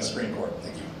deserves to be on the Supreme Court.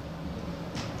 Thank you.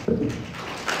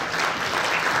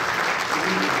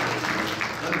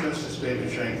 I'm Justice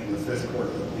David Schenck from the 5th Court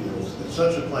of Appeals. It's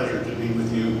such a pleasure to be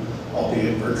with you,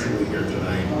 albeit virtually here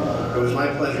tonight. It was my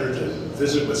pleasure to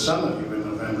visit with some of you in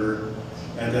November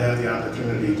and to have the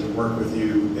opportunity to work with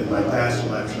you in my past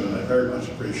election, and I very much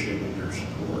appreciated your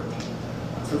support.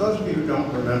 For those of you who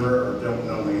don't remember or don't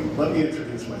know me, let me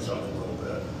introduce myself a little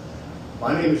bit.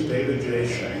 My name is David J.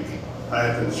 Schenck. I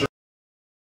have been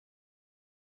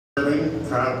serving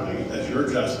proudly as your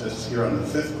justice here on the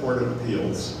 5th Court of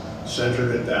Appeals,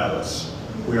 centered at Dallas.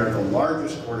 We are the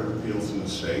largest court of appeals in the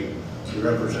state. We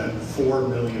represent 4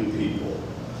 million people.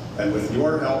 And with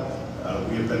your help,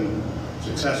 we have been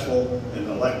successful in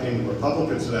electing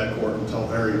Republicans to that court until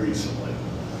very recently.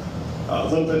 A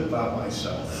little bit about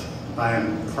myself. I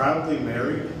am proudly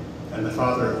married and the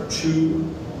father of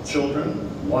 2 children.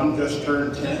 One just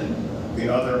turned 10,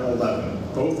 the other 11,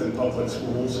 both in public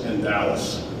schools in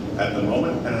Dallas at the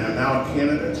moment, and I am now a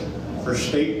candidate for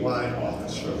statewide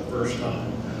office for the first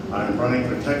time. I am running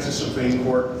for Texas Supreme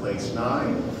Court, place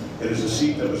 9. It is a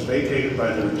seat that was vacated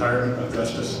by the retirement of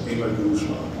Justice Eva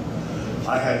Guzman.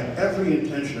 I had every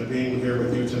intention of being here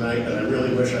with you tonight, and I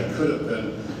really wish I could have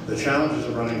been. The challenges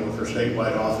of running for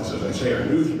statewide office, as I say, are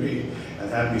new to me and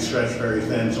have me stretched very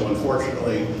thin, so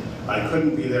unfortunately, I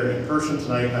couldn't be there in person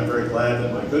tonight. I'm very glad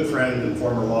that my good friend and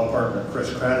former law partner,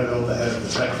 Chris Cradaville, the head of the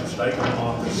Texas Stipend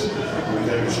Office, will be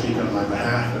there to speak on my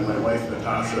behalf, and my wife,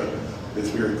 Natasha, is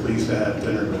very pleased to have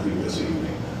dinner with you this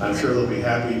evening. I'm sure they'll be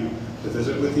happy to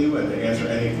visit with you and to answer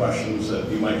any questions that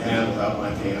you might have about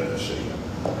my candidacy.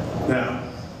 Now,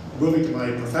 moving to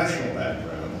my professional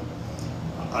background,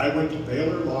 I went to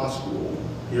Baylor Law School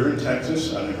here in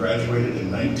Texas, and I graduated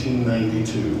in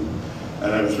 1992.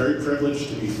 And I was very privileged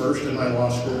to be first in my law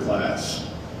school class,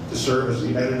 to serve as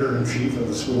the editor-in-chief of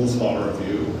the school's law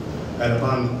review, and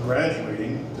upon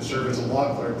graduating, to serve as a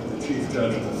law clerk to the chief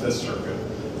judge of the 5th Circuit.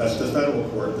 That's the federal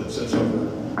court that sits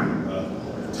over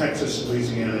Texas,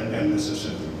 Louisiana, and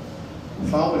Mississippi.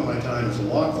 Following my time as a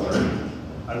law clerk,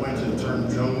 I went to the term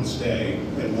Jones Day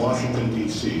in Washington,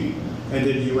 D.C., and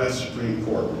did US Supreme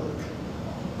Court work.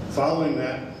 Following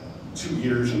that 2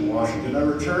 years in Washington, I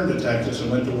returned to Texas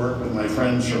and went to work with my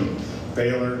friends from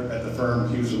Baylor at the firm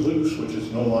Hughes & Luce, which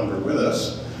is no longer with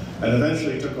us, and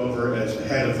eventually took over as the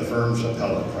head of the firm's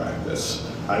appellate practice.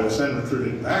 I was then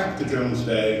recruited back to Jones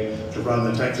Day to run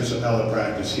the Texas appellate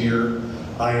practice here.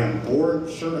 I am board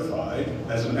certified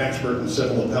as an expert in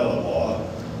civil appellate law,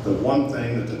 the one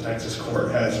thing that the Texas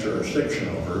court has jurisdiction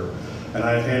over, and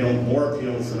I've handled more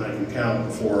appeals than I can count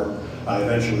before I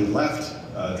eventually left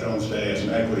Jones Day as an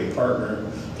equity partner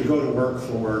to go to work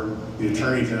for the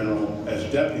Attorney General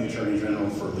as Deputy Attorney General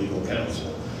for Legal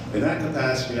Counsel. In that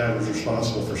capacity, I was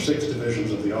responsible for 6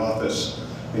 divisions of the office,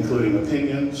 including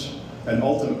opinions, and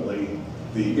ultimately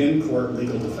the in-court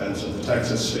legal defense of the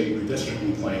Texas state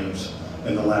redistricting plans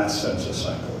in the last census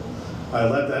cycle. I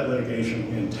led that litigation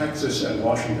in Texas and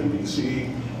Washington, D.C.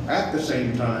 at the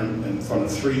same time in front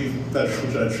of 3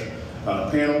 federal judge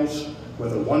panels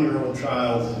with a 1-year-old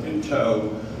child in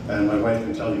tow, and my wife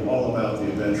can tell you all about the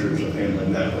adventures of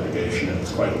handling that litigation. It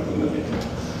was quite illuminating.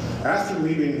 After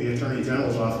leaving the Attorney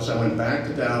General's office, I went back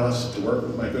to Dallas to work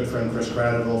with my good friend Chris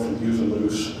Cradiville from Hughes &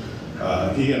 Luce.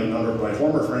 He and a number of my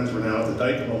former friends were now at the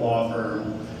Dykema law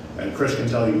firm, and Chris can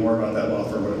tell you more about that law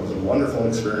firm, but it was a wonderful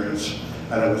experience,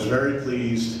 and I was very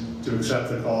pleased to accept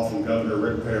the call from Governor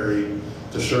Rick Perry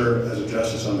to serve as a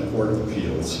justice on the Court of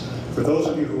Appeals. For those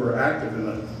of you who were active in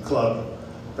the club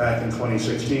back in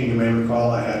 2016, you may recall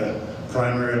I had a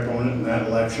primary opponent in that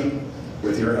election.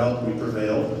 With your help, we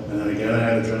prevailed. And then again, I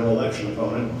had a general election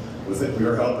opponent. With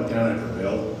your help, again, I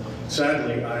prevailed.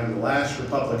 Sadly, I am the last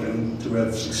Republican to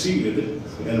have succeeded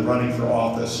in running for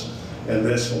office in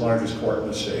this, the largest court in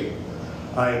the state.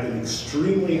 I have been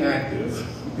extremely active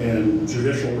in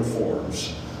judicial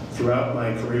reforms throughout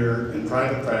my career in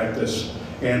private practice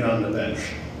and on the bench.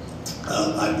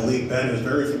 I believe Ben is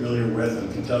very familiar with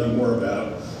and can tell you more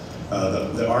about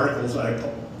the articles I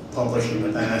published in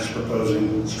the past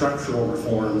proposing structural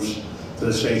reforms to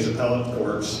the state's appellate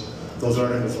courts. Those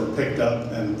articles were picked up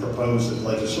and proposed as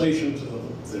legislation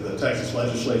to the Texas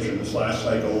legislature in this last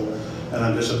cycle, and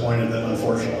I'm disappointed that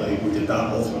unfortunately we did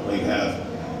not ultimately have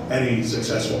any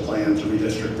successful plan to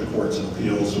redistrict the courts of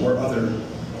appeals or other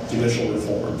judicial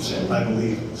reforms. I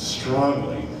believe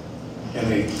strongly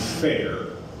in a fair,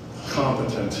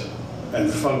 competent,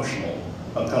 and functional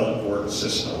appellate court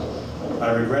system.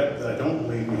 I regret that I don't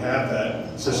believe we have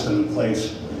that system in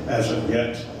place as of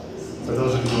yet. For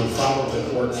those of you who have followed the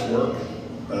court's work,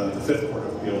 the Fifth Court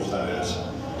of Appeals, that is,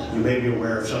 you may be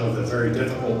aware of some of the very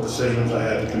difficult decisions I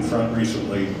had to confront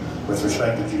recently with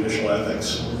respect to judicial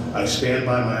ethics. I stand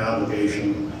by my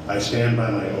obligation, I stand by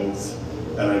my oath,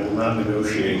 and I will not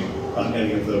negotiate on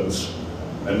any of those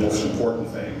and most important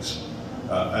things.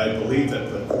 I believe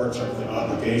that the courts have the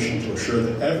obligation to assure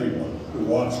that everyone who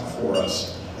walks before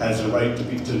us has the right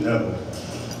to know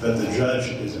that the judge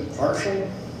is impartial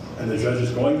and the judge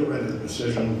is going to render a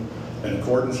decision in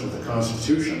accordance with the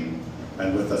Constitution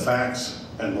and with the facts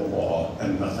and the law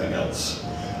and nothing else.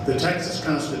 The Texas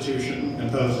Constitution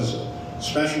imposes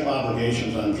special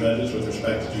obligations on judges with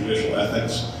respect to judicial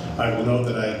ethics. I will note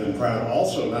that I have been proud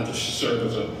also not just to serve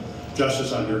as a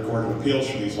justice on your Court of Appeals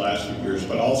for these last few years,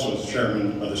 but also as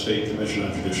chairman of the State Commission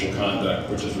on Judicial Conduct,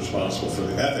 which is responsible for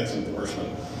the ethics enforcement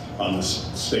on the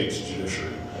state's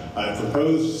judiciary. I've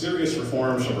proposed serious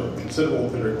reforms over a considerable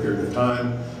period of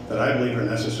time that I believe are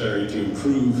necessary to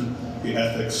improve the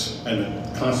ethics and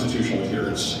the constitutional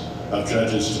adherence of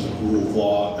judges to the rule of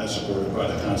law as supported by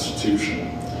the Constitution.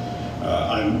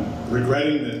 I'm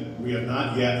regretting that we have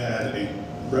not yet had a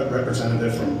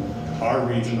representative from our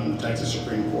region on the Texas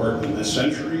Supreme Court in this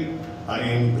century. I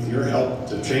aim, with your help,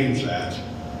 to change that,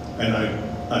 and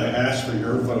I ask for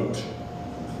your vote.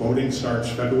 Voting starts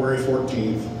February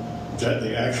 14th.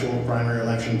 The actual primary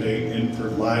election date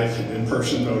for live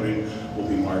in-person voting will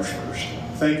be March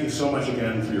 1st. Thank you so much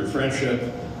again for your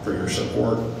friendship, for your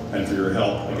support, and for your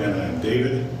help. Again, I'm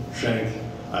David Schenk.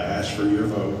 I ask for your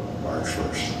vote March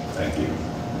 1st. Thank you.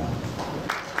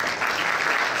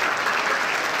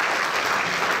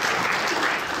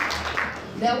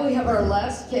 Now we have our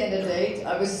last candidate.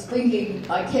 I was thinking,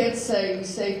 I can't say we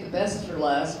saved the best for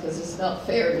last because it's not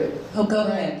fair to... Oh, go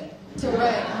ahead. To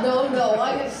rank. No,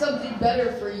 I have something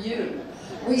better for you.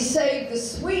 We saved the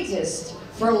sweetest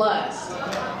for last.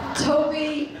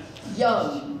 Toby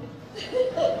Young.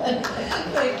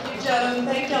 Thank you, gentlemen.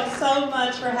 Thank y'all so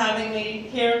much for having me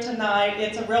here tonight.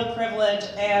 It's a real privilege,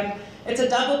 and it's a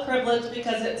double privilege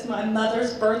because it's my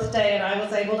mother's birthday and I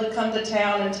was able to come to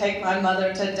town and take my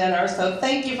mother to dinner. So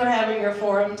thank you for having your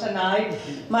forum tonight.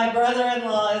 My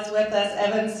brother-in-law is with us.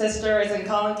 Evan's sister is in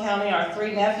Collin County. Our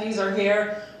 3 nephews are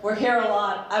here. We're here a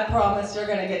lot. I promise you're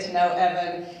going to get to know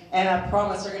Evan, and I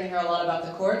promise you're going to hear a lot about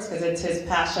the courts because it's his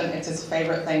passion. It's his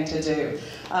favorite thing to do.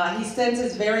 He sends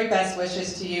his very best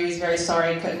wishes to you. He's very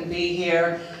sorry he couldn't be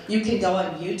here. You can go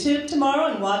on YouTube tomorrow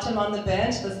and watch him on the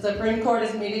bench. The Supreme Court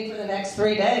is meeting for the next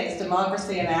 3 days,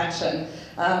 Democracy in Action.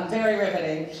 Very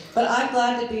riveting. But I'm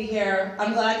glad to be here.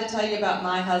 I'm glad to tell you about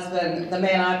my husband, the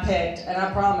man I picked, and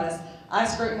I promise, I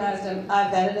scrutinized him, I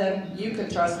vetted him, you can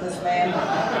trust this man.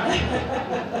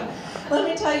 Let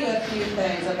me tell you a few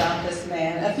things about this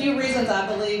man. A few reasons I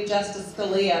believe Justice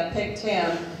Scalia picked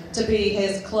him to be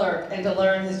his clerk and to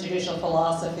learn his judicial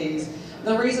philosophies.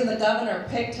 The reason the governor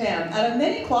picked him, out of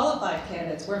many qualified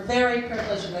candidates, we're very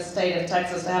privileged in the state of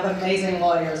Texas to have amazing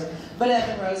lawyers, but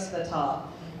Evan rose to the top.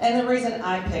 And the reason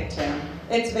I picked him,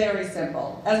 it's very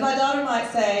simple. As my daughter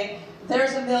might say,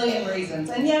 there's a million reasons.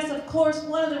 And yes, of course,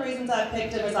 one of the reasons I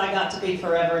picked him is I got to be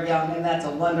forever young, and that's a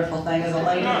wonderful thing as a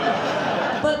lady.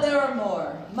 But there are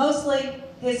more. Mostly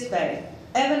his faith.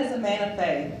 Evan is a man of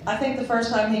faith. I think the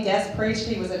first time he guest preached,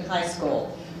 he was in high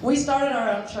school. We started our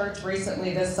own church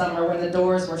recently this summer when the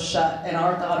doors were shut and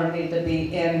our daughter needed to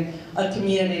be in a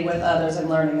community with others and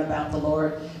learning about the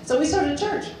Lord. So we started a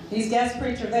church. He's guest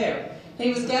preacher there.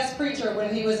 He was guest preacher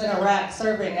when he was in Iraq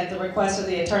serving at the request of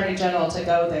the Attorney General to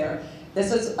go there.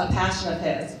 This is a passion of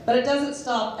his. But it doesn't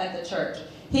stop at the church.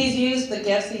 He's used the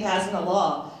gifts he has in the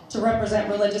law to represent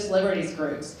religious liberties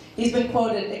groups. He's been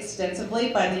quoted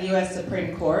extensively by the US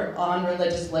Supreme Court on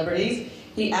religious liberties.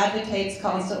 He advocates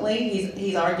constantly.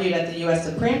 He's argued at the US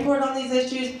Supreme Court on these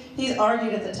issues. He's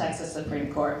argued at the Texas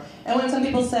Supreme Court. And when some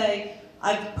people say,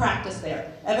 I've practiced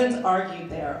there, Evan's argued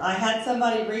there. I had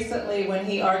somebody recently, when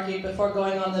he argued before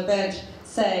going on the bench,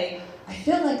 say, I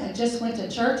feel like I just went to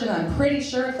church and I'm pretty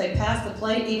sure if they passed the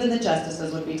plate, even the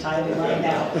justices would be tithing right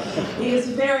now. He is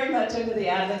very much into the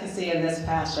advocacy and this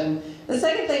passion. The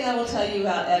second thing I will tell you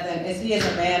about Evan is he is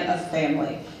a man of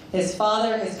family. His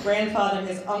father, his grandfather,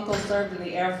 his uncle served in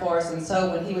the Air Force, and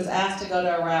so when he was asked to go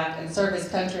to Iraq and serve his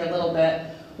country a little bit,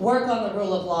 work on the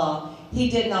rule of law, he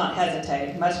did not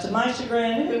hesitate, much to my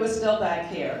chagrin, who was still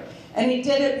back here. And he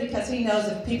did it because he knows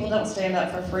if people don't stand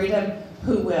up for freedom,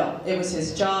 who will? It was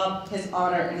his job, his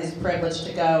honor, and his privilege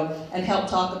to go and help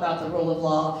talk about the rule of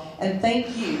law. And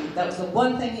thank you. That was the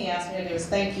one thing he asked me to do, is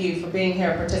thank you for being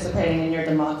here, participating in your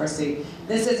democracy.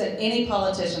 This isn't any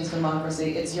politician's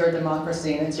democracy. It's your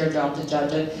democracy, and it's your job to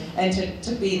judge it and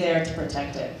to be there to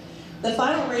protect it. The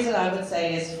final reason I would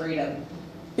say is freedom.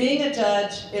 Being a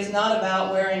judge is not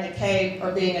about wearing a cape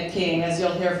or being a king, as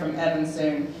you'll hear from Evan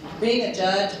soon. Being a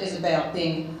judge is about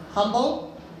being humble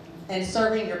and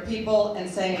serving your people and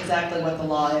saying exactly what the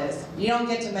law is. You don't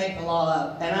get to make the law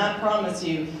up. And I promise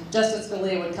you, Justice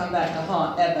Scalia would come back to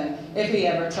haunt Evan if he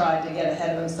ever tried to get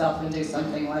ahead of himself and do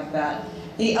something like that.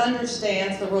 He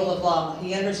understands the rule of law.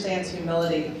 He understands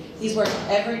humility. He's worked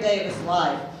every day of his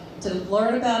life to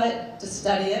learn about it, to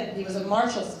study it. He was a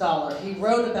Marshall Scholar. He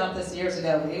wrote about this years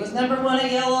ago. He was #1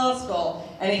 at Yale Law School,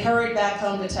 and he hurried back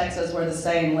home to Texas where the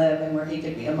same live and where he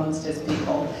could be amongst his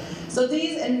people. So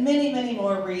these and many, many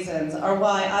more reasons are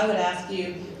why I would ask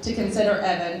you to consider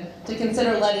Evan, to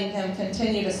consider letting him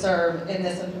continue to serve in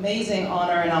this amazing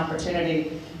honor and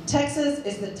opportunity. Texas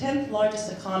is the 10th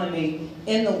largest economy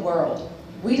in the world.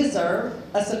 We deserve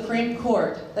a Supreme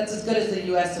Court that's as good as the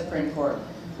US Supreme Court.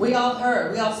 We all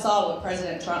heard, we all saw what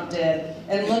President Trump did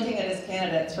in looking at his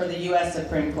candidates for the US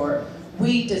Supreme Court.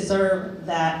 We deserve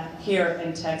that here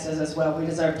in Texas as well. We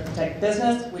deserve to protect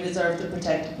business. We deserve to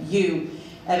protect you.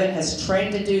 Evan has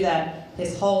trained to do that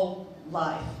his whole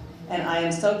life. And I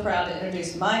am so proud to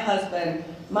introduce my husband,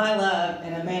 my love,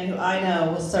 and a man who I know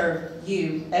will serve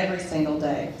you every single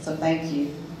day. So thank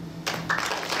you.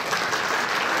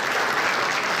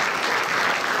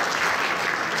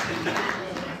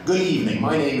 Good evening.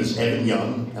 My name is Evan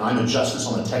Young, and I'm a justice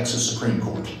on the Texas Supreme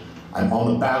Court. I'm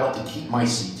on the ballot to keep my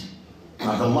seat.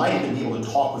 And I'm delighted to be able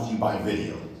to talk with you by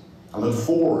video. I look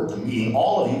forward to meeting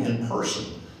all of you in person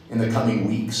in the coming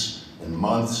weeks and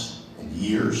months and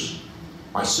years.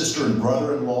 My sister and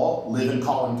brother-in-law live in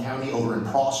Collin County over in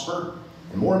Prosper,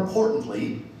 and more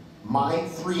importantly, my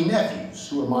 3 nephews,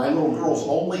 who are my little girl's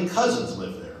only cousins,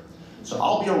 live there. So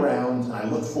I'll be around, and I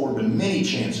look forward to many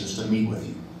chances to meet with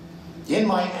you. In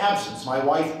my absence, my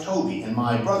wife Toby and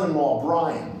my brother-in-law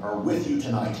Brian are with you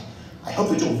tonight. I hope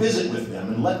that you'll visit with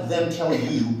them and let them tell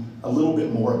you a little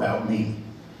bit more about me.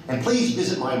 And please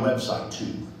visit my website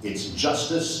too. It's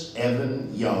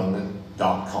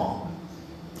justiceevanyoung.com.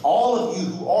 All of you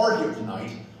who are here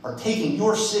tonight are taking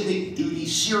your civic duty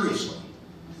seriously.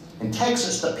 In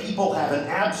Texas, the people have an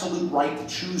absolute right to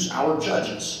choose our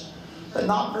judges. But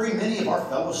not very many of our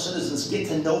fellow citizens get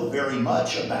to know very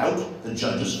much about the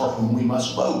judges for whom we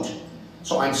must vote.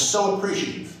 So I'm so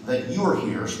appreciative that you are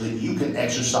here so that you can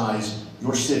exercise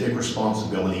your civic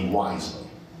responsibility wisely.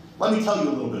 Let me tell you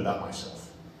a little bit about myself.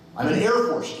 I'm an Air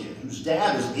Force kid whose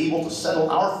dad was able to settle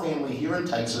our family here in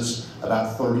Texas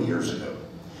about 30 years ago.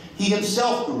 He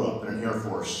himself grew up in an Air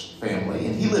Force family,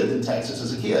 and he lived in Texas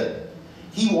as a kid.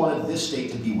 He wanted this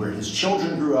state to be where his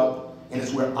children grew up, and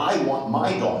it's where I want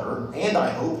my daughter, and I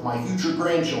hope my future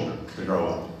grandchildren, to grow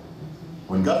up.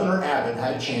 When Governor Abbott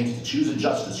had a chance to choose a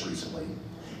justice recently,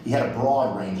 he had a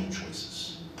broad range of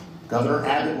choices. Governor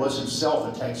Abbott was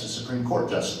himself a Texas Supreme Court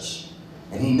justice,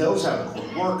 and he knows how the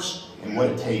court works and what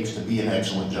it takes to be an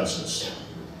excellent justice.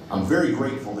 I'm very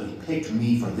grateful that he picked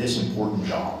me for this important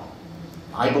job.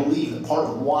 I believe that part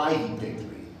of why he picked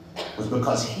me was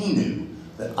because he knew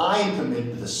that I am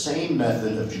committed to the same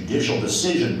method of judicial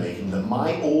decision-making that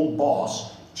my old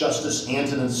boss, Justice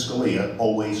Antonin Scalia,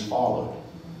 always followed.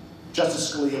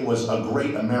 Justice Scalia was a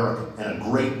great American and a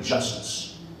great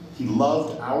justice. He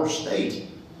loved our state,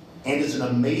 and it's an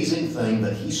amazing thing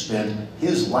that he spent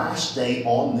his last day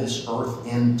on this earth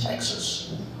in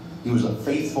Texas. He was a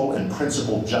faithful and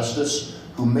principled justice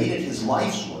who made it his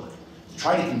life's work to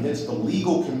try to convince the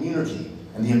legal community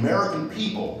and the American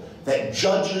people that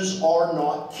judges are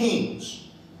not kings.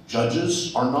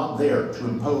 Judges are not there to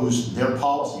impose their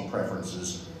policy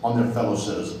preferences on their fellow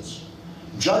citizens.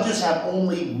 Judges have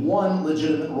only one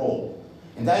legitimate role,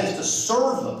 and that is to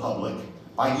serve the public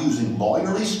by using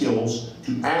lawyerly skills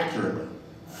to accurately,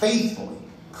 faithfully,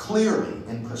 clearly,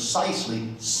 and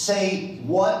precisely say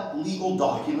what legal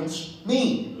documents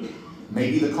mean.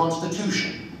 Maybe the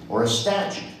Constitution, or a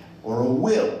statute, or a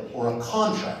will, or a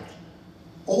contract.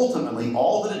 Ultimately,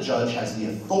 all that a judge has the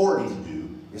authority to do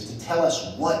is to tell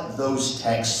us what those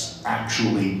texts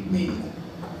actually mean.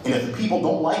 And if the people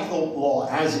don't like the law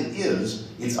as it is,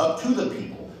 it's up to the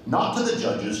people, not to the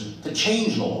judges, to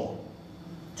change the law.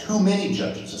 Too many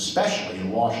judges, especially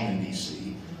in Washington,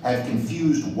 D.C., have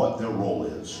confused what their role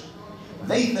is.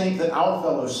 They think that our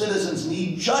fellow citizens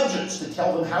need judges to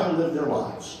tell them how to live their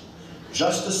lives.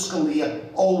 Justice Scalia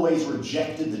always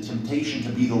rejected the temptation to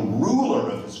be the ruler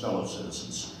of his fellow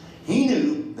citizens. He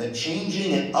knew that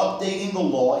changing and updating the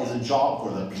law is a job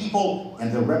for the people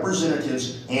and their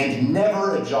representatives, and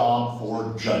never a job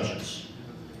for judges.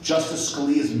 Justice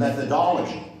Scalia's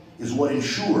methodology is what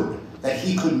ensured that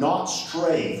he could not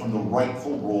stray from the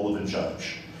rightful role of a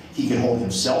judge. He could hold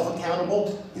himself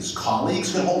accountable, his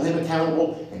colleagues could hold him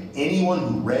accountable, and anyone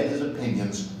who read his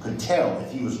opinions could tell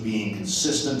if he was being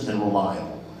consistent and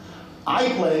reliable. I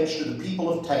pledge to the people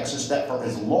of Texas that for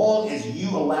as long as you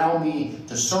allow me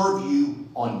to serve you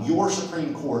on your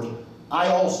Supreme Court, I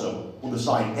also will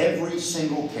decide every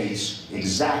single case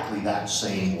exactly that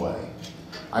same way.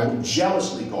 I will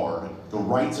jealously guard the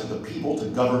rights of the people to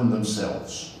govern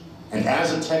themselves. And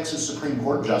as a Texas Supreme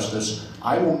Court Justice,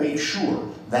 I will make sure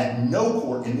that no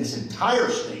court in this entire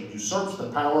state usurps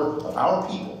the power of our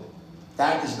people.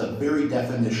 That is the very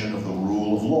definition of the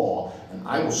rule of law, and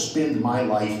I will spend my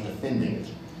life defending it.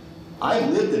 I've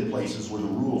lived in places where the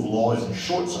rule of law is in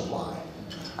short supply.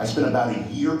 I spent about a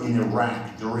year in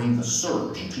Iraq during the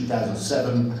surge in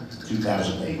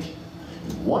 2007-2008.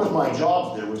 One of my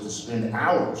jobs there was to spend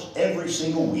hours every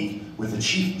single week with the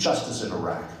Chief Justice of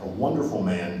Iraq, a wonderful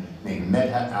man named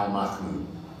Medhat al-Mahmoud.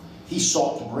 He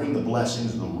sought to bring the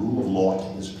blessings of the rule of law to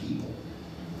his people.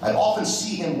 I'd often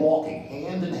see him walking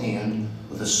hand in hand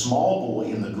with a small boy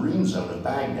in the green zone of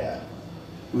Baghdad,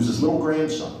 who was his little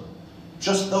grandson.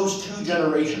 Just those 2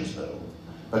 generations, though,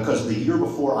 because the year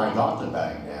before I got to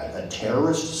Baghdad, a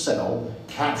terrorist cell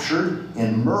captured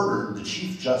and murdered the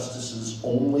Chief Justice's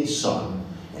only son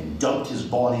and dumped his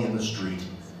body in the street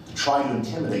to try to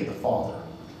intimidate the father.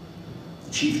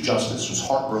 The Chief Justice was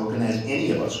heartbroken, as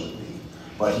any of us would be,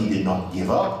 but he did not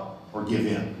give up or give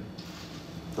in.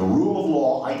 The rule of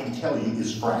law, I can tell you,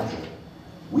 is fragile.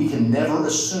 We can never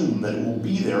assume that it will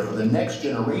be there for the next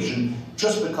generation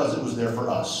just because it was there for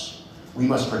us. We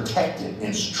must protect it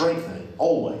and strengthen it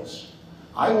always.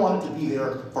 I want it to be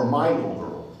there for my little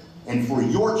girl and for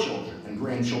your children and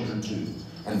grandchildren too.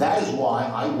 And that is why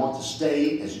I want to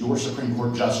stay as your Supreme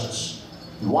Court Justice,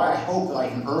 and why I hope that I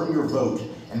can earn your vote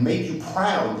and make you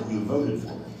proud that you voted for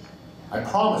me. I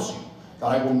promise you that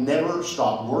I will never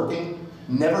stop working,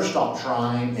 never stop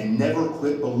trying, and never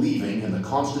quit believing in the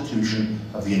Constitution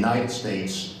of the United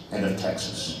States and of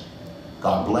Texas.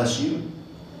 God bless you,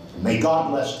 and may God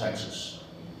bless Texas,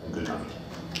 and good night.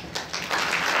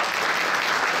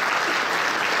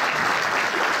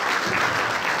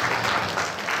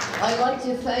 I'd like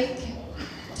to thank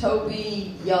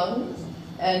Toby Young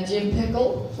and Jim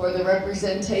Pickle for the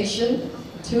representation.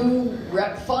 2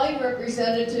 fine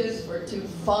representatives for 2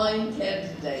 fine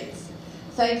candidates.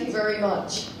 Thank you very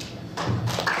much.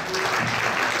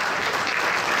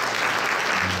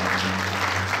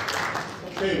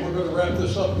 Okay, we're going to wrap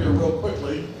this up here real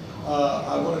quickly.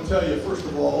 I want to tell you, first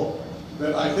of all,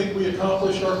 that I think we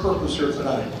accomplished our purpose here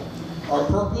tonight. Our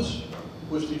purpose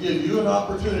was to give you an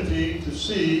opportunity to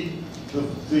see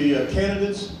the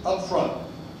candidates up front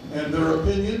and their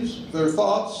opinions, their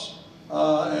thoughts,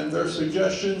 and their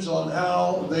suggestions on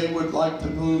how they would like to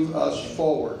move us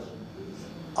forward.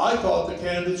 I thought the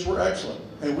candidates were excellent,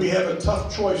 and we have a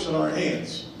tough choice in our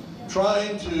hands,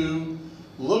 trying to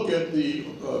look at the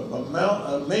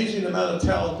amazing amount of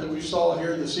talent that we saw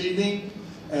here this evening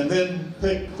and then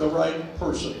pick the right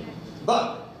person.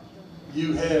 But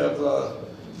you have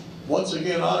once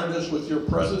again honored us with your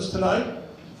presence tonight.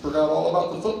 Forgot all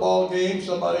about the football game.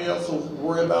 Somebody else will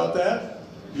worry about that.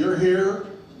 You're here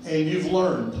and you've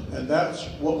learned, and that's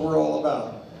what we're all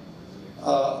about.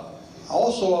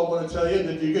 Also, I want to tell you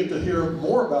that you get to hear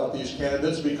more about these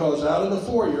candidates because out in the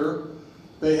foyer,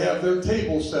 they have their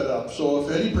tables set up. So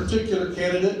if any particular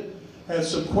candidate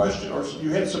has some question, or you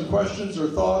had some questions or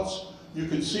thoughts, you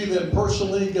can see them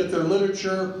personally, get their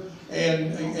literature,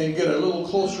 and get a little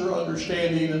closer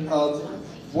understanding of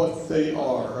what they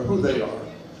are, or who they are.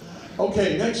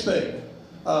 Okay, next thing.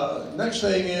 Next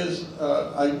thing is,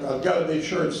 I've got to make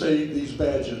sure and say these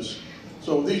badges.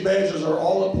 So these badges are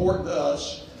all important to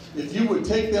us. If you would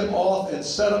take them off and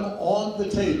set them on the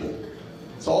table.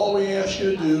 So all we ask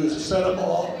you to do is to set them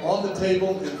on the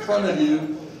table in front of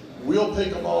you. We'll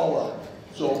pick them all up.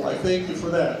 So I thank you for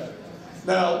that.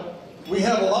 Now, we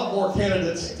have a lot more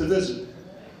candidates to visit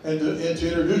and to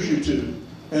introduce you to.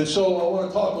 And so I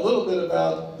want to talk a little bit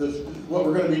about what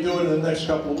we're going to be doing in the next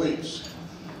couple of weeks.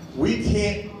 We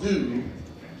can't do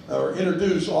or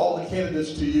introduce all the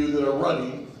candidates to you that are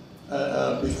running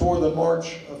before the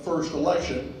March 1st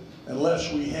election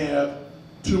unless we have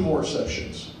 2 more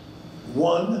sessions.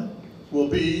 One will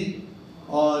be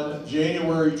on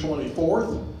January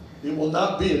 24th. It will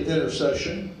not be a dinner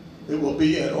session. It will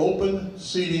be an open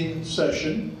seating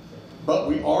session, but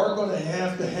we are going to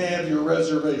have your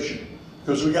reservation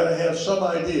because we got to have some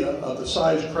idea of the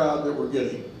size crowd that we're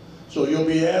getting. So you'll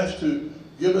be asked to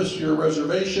give us your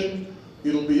reservation.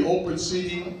 It'll be open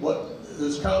seating, what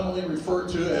is commonly referred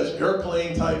to as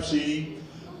airplane type seating.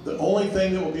 The only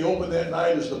thing that will be open that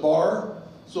night is the bar,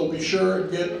 so be sure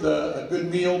and get a good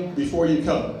meal before you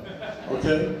come,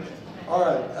 okay? All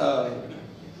right,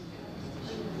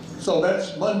 so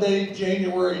that's Monday,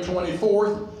 January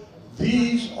 24th.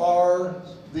 These are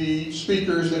the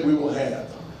speakers that we will have.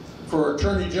 For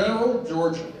Attorney General,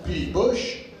 George P.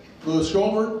 Bush, Louis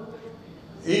Gohmert,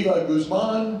 Eva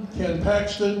Guzman, Ken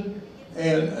Paxton,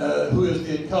 and who is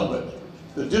the incumbent.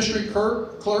 The district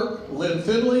clerk, Lynn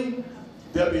Finley,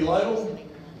 Debbie Lytle,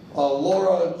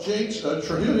 Laura Jinks,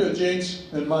 Trujillo Jinks,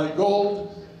 and Mike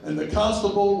Gold. And the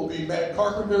constable will be Matt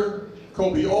Carpenter,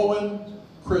 Kobe Owen,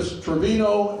 Chris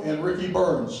Trevino, and Ricky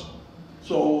Burns.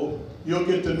 So you'll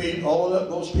get to meet all of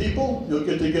those people. You'll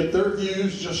get to get their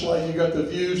views just like you got the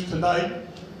views tonight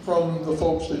from the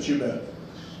folks that you met.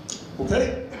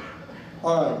 Okay?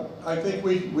 All right. I think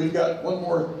we've got one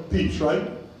more piece, right?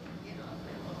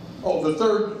 Oh,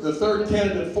 the third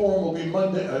candidate forum will be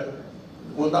Monday.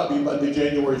 Will not be Monday,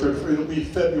 January 3rd. It'll be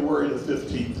February the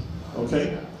 15th.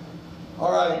 Okay?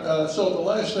 All right. So the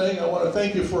last thing, I want to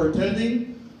thank you for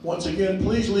attending. Once again,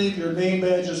 please leave your name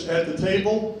badges at the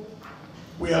table.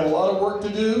 We have a lot of work to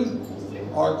do.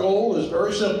 Our goal is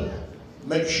very simple.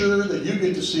 Make sure that you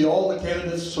get to see all the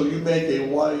candidates so you make a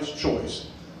wise choice.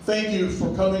 Thank you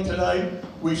for coming tonight.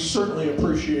 We certainly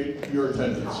appreciate your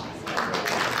attendance.